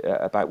folks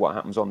about what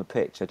happens on the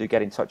pitch. So do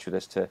get in touch with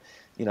us to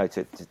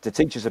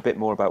teach us a bit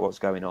more about what's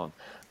going on.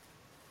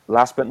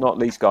 Last but not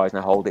least, guys,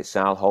 now hold it,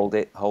 Sal, hold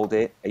it.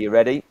 Are you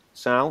ready?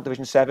 Sal,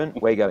 Division 7,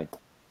 where are you going?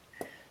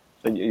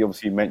 So you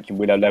obviously mentioned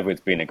Willow Leather as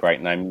being a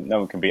great name. No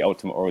one can beat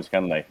Ultimate Warriors,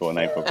 can they, for a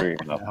name for a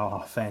cricket club? Oh,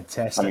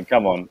 fantastic. I mean,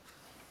 come on.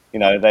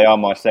 They are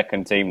my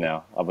second team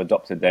now. I've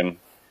adopted them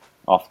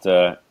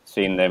after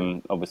seeing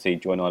them obviously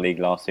join our league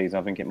last season,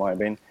 I think it might have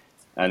been.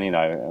 And,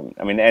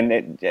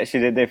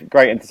 actually they're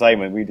great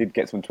entertainment. We did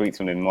get some tweets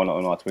from them on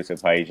our Twitter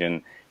page,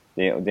 and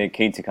they're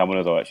keen to come on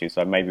as well, actually.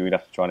 So maybe we'd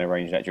have to try and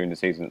arrange that during the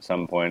season at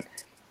some point.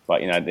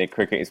 But, their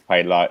cricket is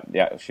played like the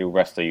actual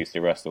wrestler used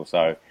to wrestle.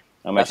 So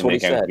I imagine that's what he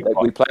said.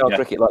 We play our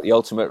cricket like the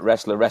Ultimate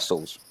Wrestler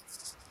wrestles.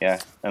 Yeah,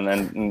 and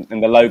then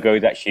the logo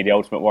is actually the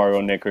Ultimate Warrior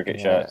on their cricket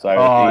shirt. So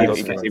it's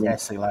a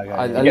fantastic logo.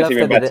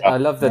 I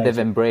love that they've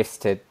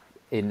embraced it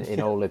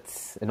in all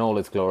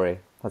its glory.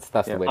 That's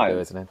the way to go,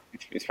 isn't it?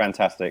 It's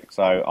fantastic.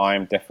 So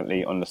I'm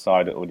definitely on the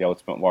side of the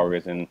Ultimate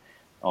Warriors, and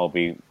I'll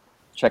be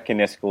checking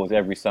their scores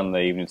every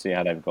Sunday evening to see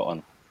how they've got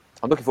on.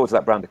 I'm looking forward to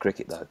that brand of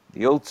cricket, though.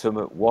 The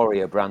Ultimate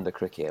Warrior brand of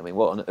cricket. I mean,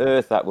 what on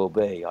earth that will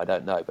be, I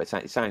don't know. But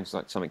it sounds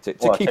like something to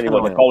keep an eye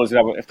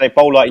on. If they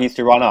bowl like he used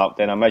to run up,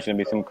 then I imagine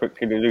there'll be some quick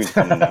lose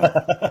coming down.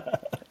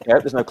 Yeah,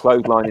 there's no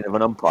clotheslining of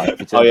an umpire.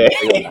 If Oh, yeah.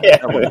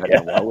 That wouldn't go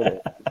down well, would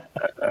it?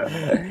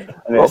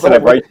 And the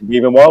celebration will be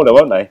even wilder,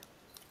 won't they?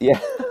 Yeah.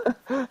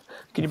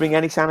 Can you bring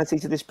any sanity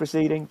to this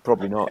proceeding?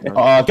 Probably not. No.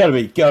 Oh, gotta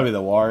be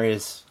the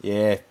Warriors.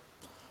 Yeah,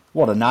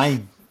 what a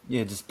name.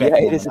 Yeah, just back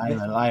on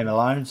the name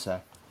alone.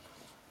 So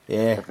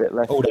yeah, a bit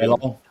left all day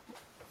long.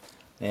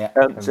 Yeah.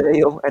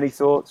 Sahil, any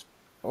thoughts?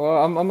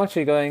 Well, I'm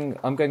actually going.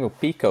 I'm going with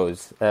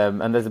Picos,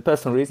 and there's a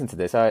personal reason to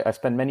this. I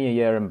spent many a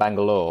year in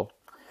Bangalore,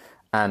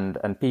 and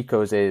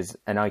Picos is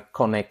an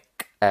iconic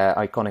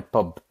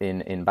pub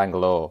in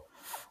Bangalore.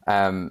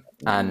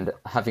 And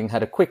having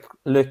had a quick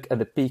look at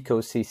the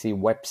Picos CC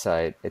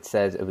website, it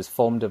says it was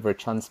formed over a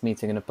chance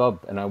meeting in a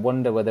pub, and I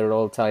wonder whether it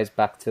all ties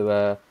back to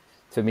a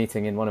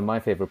meeting in one of my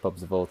favourite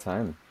pubs of all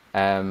time.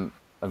 And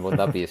would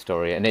that be a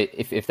story? And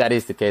if that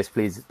is the case,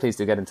 please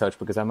do get in touch,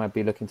 because I might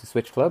be looking to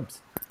switch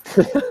clubs.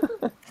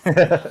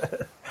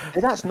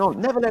 That's not.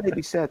 Never let it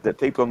be said that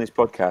people on this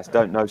podcast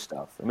don't know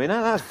stuff. I mean,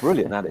 that's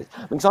brilliant. That is.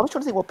 I mean, so I was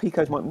trying to think what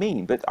Picos might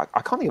mean, but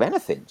I can't think of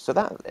anything. So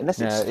that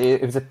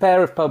it was a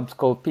pair of pubs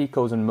called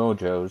Picos and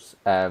Mojos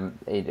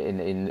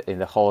in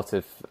the heart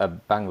of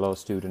Bangalore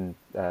student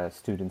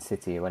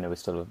city, when it was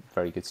still a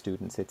very good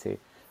student city.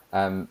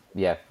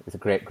 It's a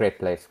great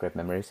place, great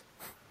memories.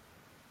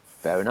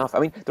 Fair enough. I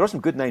mean, there are some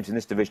good names in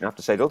this division. I have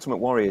to say, the Ultimate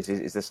Warriors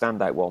is the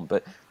standout one,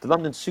 but the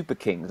London Super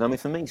Kings. I mean,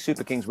 for me,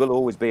 Super Kings will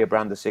always be a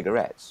brand of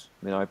cigarettes.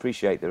 I mean, I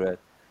appreciate there are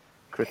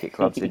cricket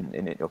clubs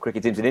or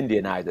cricket teams in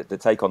India now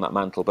that take on that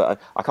mantle, but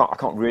I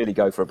can't really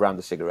go for a brand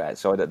of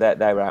cigarettes. So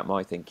they're out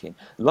my thinking.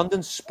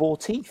 London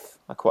Sportif,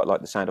 I quite like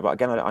the sound of it.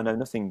 Again, I know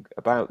nothing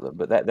about them,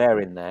 but they're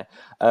in there.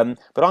 But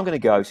I'm going to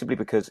go simply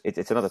because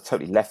it's another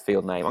totally left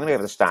field name. I'm going to go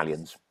for the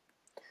Stallions.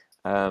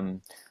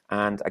 And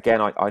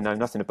again, I know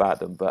nothing about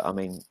them, but I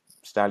mean,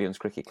 Stallions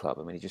Cricket Club.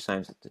 I mean, it just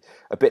sounds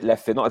a bit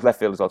left field, not as left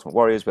field as Ultimate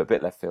Warriors, but a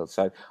bit left field.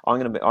 So I'm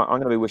going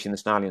to be wishing the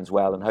Stallions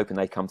well and hoping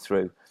they come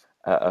through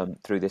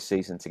this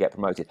season to get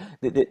promoted.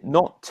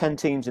 Not 10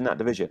 teams in that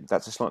division.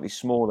 That's a slightly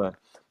smaller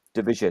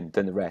division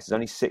than the rest. There's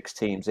only 6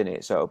 teams in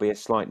it, so it'll be a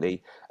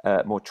slightly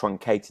more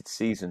truncated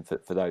season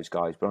for those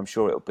guys. But I'm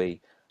sure it'll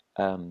be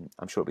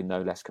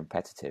no less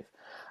competitive.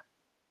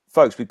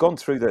 Folks, we've gone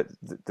through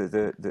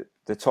the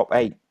top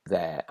 8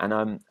 there,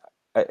 and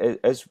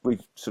as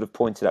we've sort of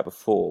pointed out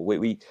before,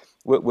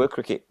 we're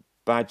cricket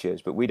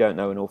badgers, but we don't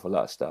know an awful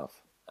lot of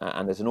stuff.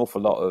 And there's an awful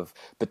lot of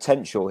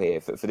potential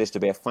here for this to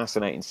be a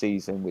fascinating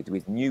season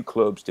with new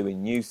clubs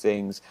doing new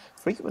things,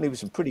 frequently with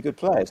some pretty good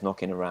players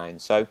knocking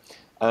around. So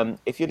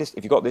if you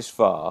got this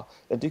far,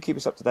 then do keep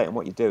us up to date on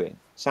what you're doing.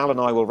 Sal and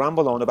I will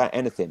ramble on about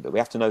anything, but we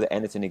have to know that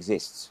anything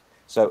exists.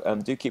 So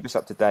do keep us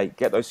up to date.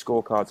 Get those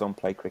scorecards on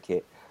Play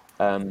Cricket.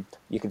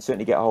 You can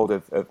certainly get a hold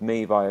of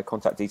me via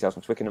contact details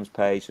on Twickenham's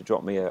page, so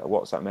drop me a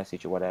WhatsApp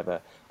message or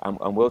whatever,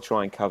 and we'll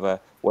try and cover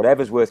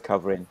whatever's worth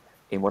covering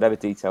in whatever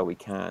detail we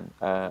can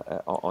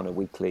on a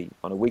weekly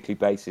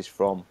basis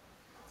from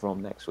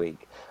next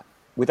week.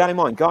 With that in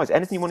mind, guys,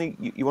 anything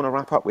you want to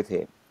wrap up with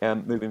here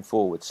moving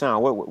forward?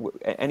 Sal,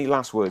 any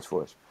last words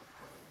for us?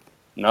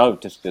 No,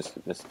 just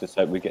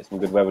hope we get some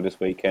good weather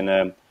this week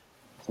and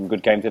some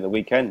good games at the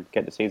weekend.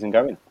 Get the season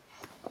going.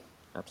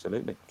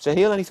 Absolutely.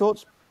 Sahil, any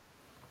thoughts?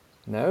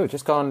 No,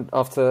 just gone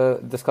after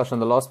discussion on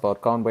the last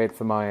spot. Can't wait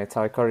for my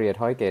Thai curry at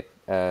Highgate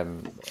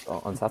on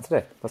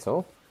Saturday. That's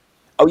all.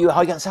 Oh, you're at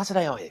Highgate on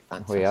Saturday, are you?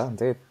 Fantastic. We are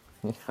indeed.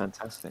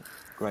 Fantastic.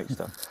 Great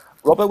stuff.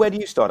 Robbo, where do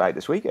you start out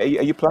this week? Are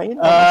you playing?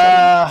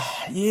 I'm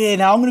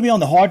going to be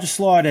on the Hydro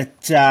Slide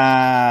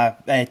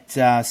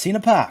at Center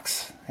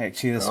Parks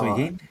actually this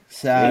weekend.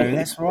 So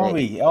that's where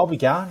I'll be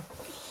going.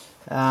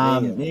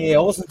 I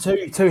wasn't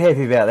too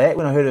happy about that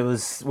when I heard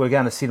we're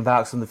going to Center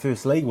Parks on the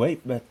first league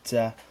week,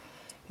 but.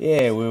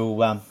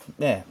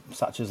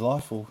 Such is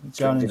life. We'll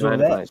go and enjoy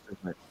that.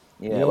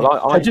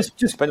 Well, I just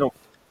depending on.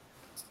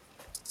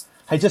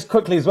 Hey, just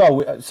quickly as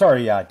well.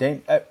 Sorry,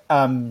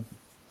 Dan.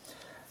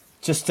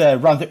 Just to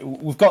run through,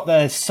 we've got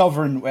the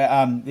Sovereign,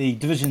 the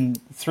Division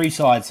 3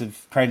 sides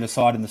have created a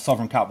side in the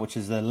Sovereign Cup, which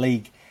is the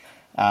league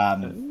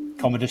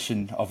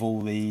competition of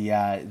all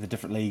the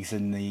different leagues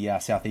in the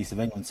southeast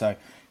of England. So,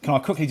 can I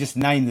quickly just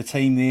name the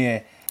team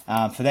there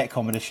for that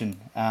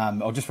competition?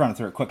 I'll just run it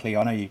through it quickly.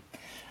 I know you.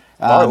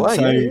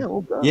 The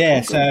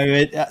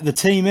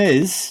team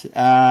is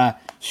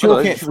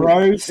Shawkat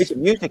Feroz. Bit of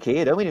music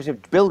here, don't we?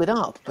 Just build it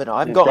up, but I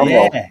haven't got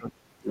them.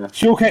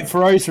 Shawkat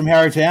Feroz from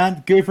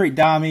Harrowtown, Gurpreet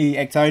Dami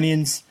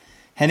Actonians,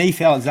 Hanif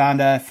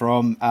Alexander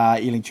from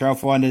Ealing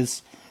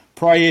Trailfinders,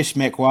 Prayesh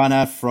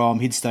Makwana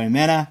from Headstone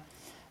Manor,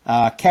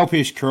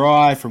 Kalpesh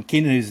Karai from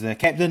Kenton, who's the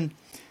captain,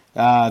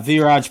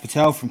 Viraj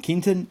Patel from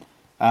Kenton,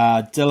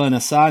 Dylan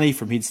Asani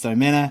from Headstone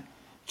Manor,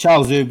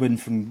 Charles Urban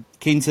from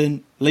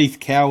Kenton, Leith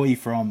Cowie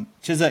from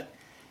Chiswick,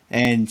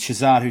 and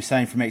Shazad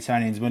Hussein from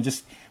Exonians.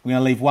 We're going to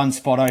leave one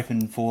spot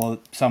open for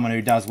someone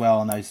who does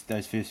well in those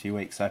first few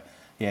weeks. So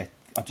yeah,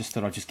 I just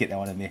thought I'd just get that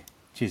one in there.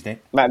 Cheers, Dan.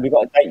 Matt, have we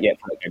got a date yet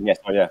for the game? Yes,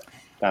 yeah.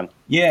 Dan.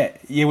 Yeah,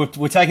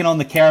 we're taking on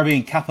the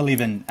Caribbean Cup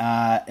 11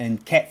 in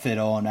Catford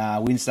on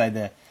Wednesday,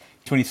 the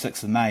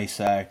 26th of May.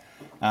 So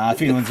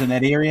if anyone's in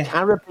that area,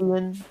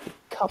 Caribbean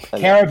Cup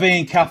 11.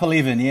 Caribbean Cup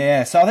 11,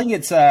 yeah. So I think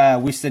it's a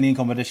West Indian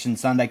competition,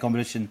 Sunday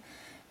competition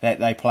that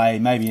they play,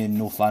 maybe in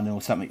North London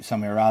or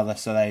somewhere or other.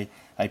 So they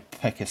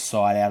pick a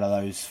side out of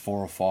those 4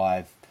 or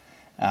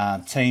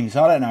 5 teams.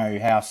 I don't know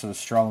how sort of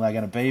strong they're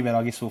going to be, but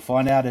I guess we'll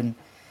find out at the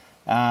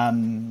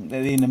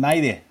end of May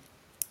there.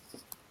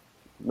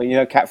 But you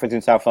know, Catford's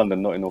in South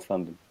London, not in North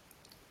London.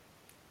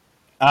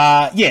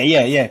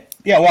 Yeah.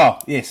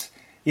 Well, yes.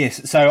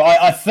 So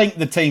I think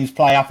the teams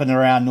play up and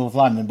around North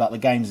London, but the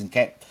game's in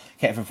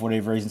Catford for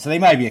whatever reason. So there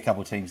may be a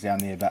couple of teams down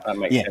there, but that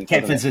makes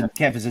sense,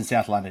 Catford's in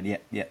South London.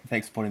 Yeah.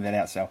 Thanks for pointing that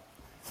out, Sal.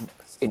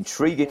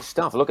 Intriguing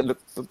stuff. Look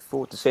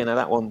forward to seeing how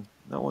that one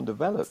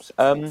develops.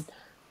 And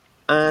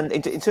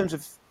in terms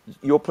of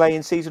your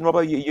playing season,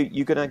 Robbo,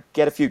 you're going to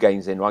get a few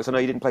games in, right? So I know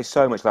you didn't play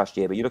so much last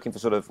year, but you're looking for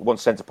sort of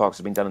once Centre Parks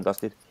has been done and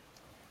dusted.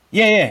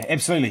 Yeah,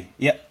 absolutely.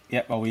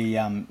 Yep. I'll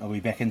be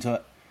back into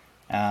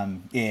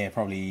it.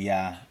 Probably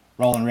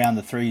rolling around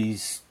the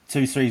 2s,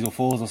 3s or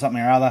 4s or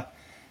something or other.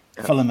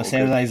 Filling my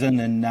Saturdays in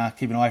and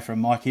keep an eye for a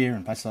mic here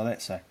and places like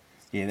that. So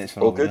yeah, that's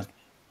what I'll be doing.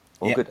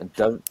 All good, and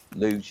don't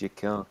lose your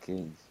car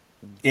keys.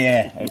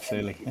 Yeah,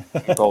 absolutely.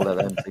 Hold that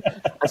empty.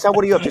 And so,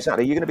 what are you up to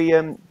Saturday? You're going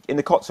to be in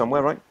the cot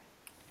somewhere, right?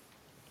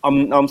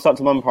 I'm stuck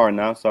to umpiring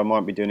now, so I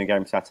might be doing a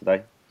game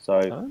Saturday.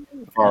 So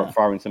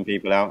firing some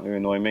people out who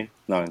annoy me.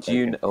 No.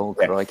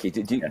 Crikey!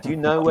 Do you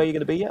know where you're going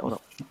to be yet or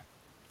not?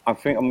 I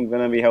think I'm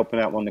going to be helping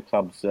out one of the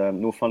clubs.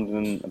 North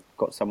London, I've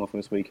got someone for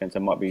this weekend, so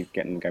I might be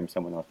getting the game with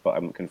someone else, but I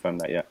haven't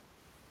confirmed that yet.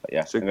 But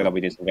yeah, and then I'll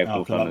be doing some games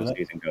North London as the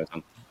season goes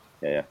on.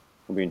 Yeah.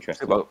 It'll be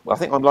interesting. Well, I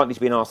think I'm likely to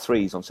be in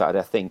R3s on Saturday,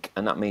 I think,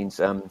 and that means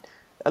a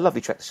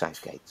lovely trek to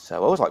Southgate. So I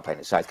always like playing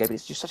at Southgate, but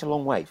it's just such a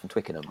long way from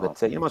Twickenham.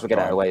 But you might as well get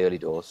out of the way early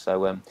doors.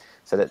 So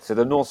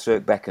the North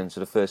Cirque beckons for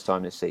the first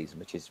time this season,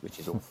 which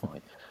is all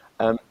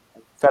fine.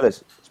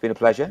 Fellas, it's been a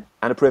pleasure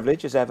and a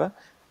privilege as ever.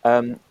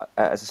 As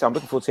I say, I'm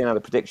looking forward to seeing how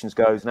the predictions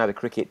goes and how the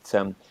cricket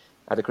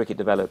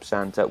develops,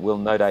 and we'll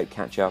no doubt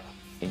catch up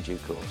in due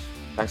course.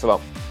 Thanks a lot.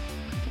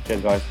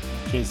 Cheers, guys.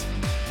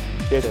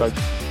 Cheers,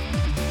 folks.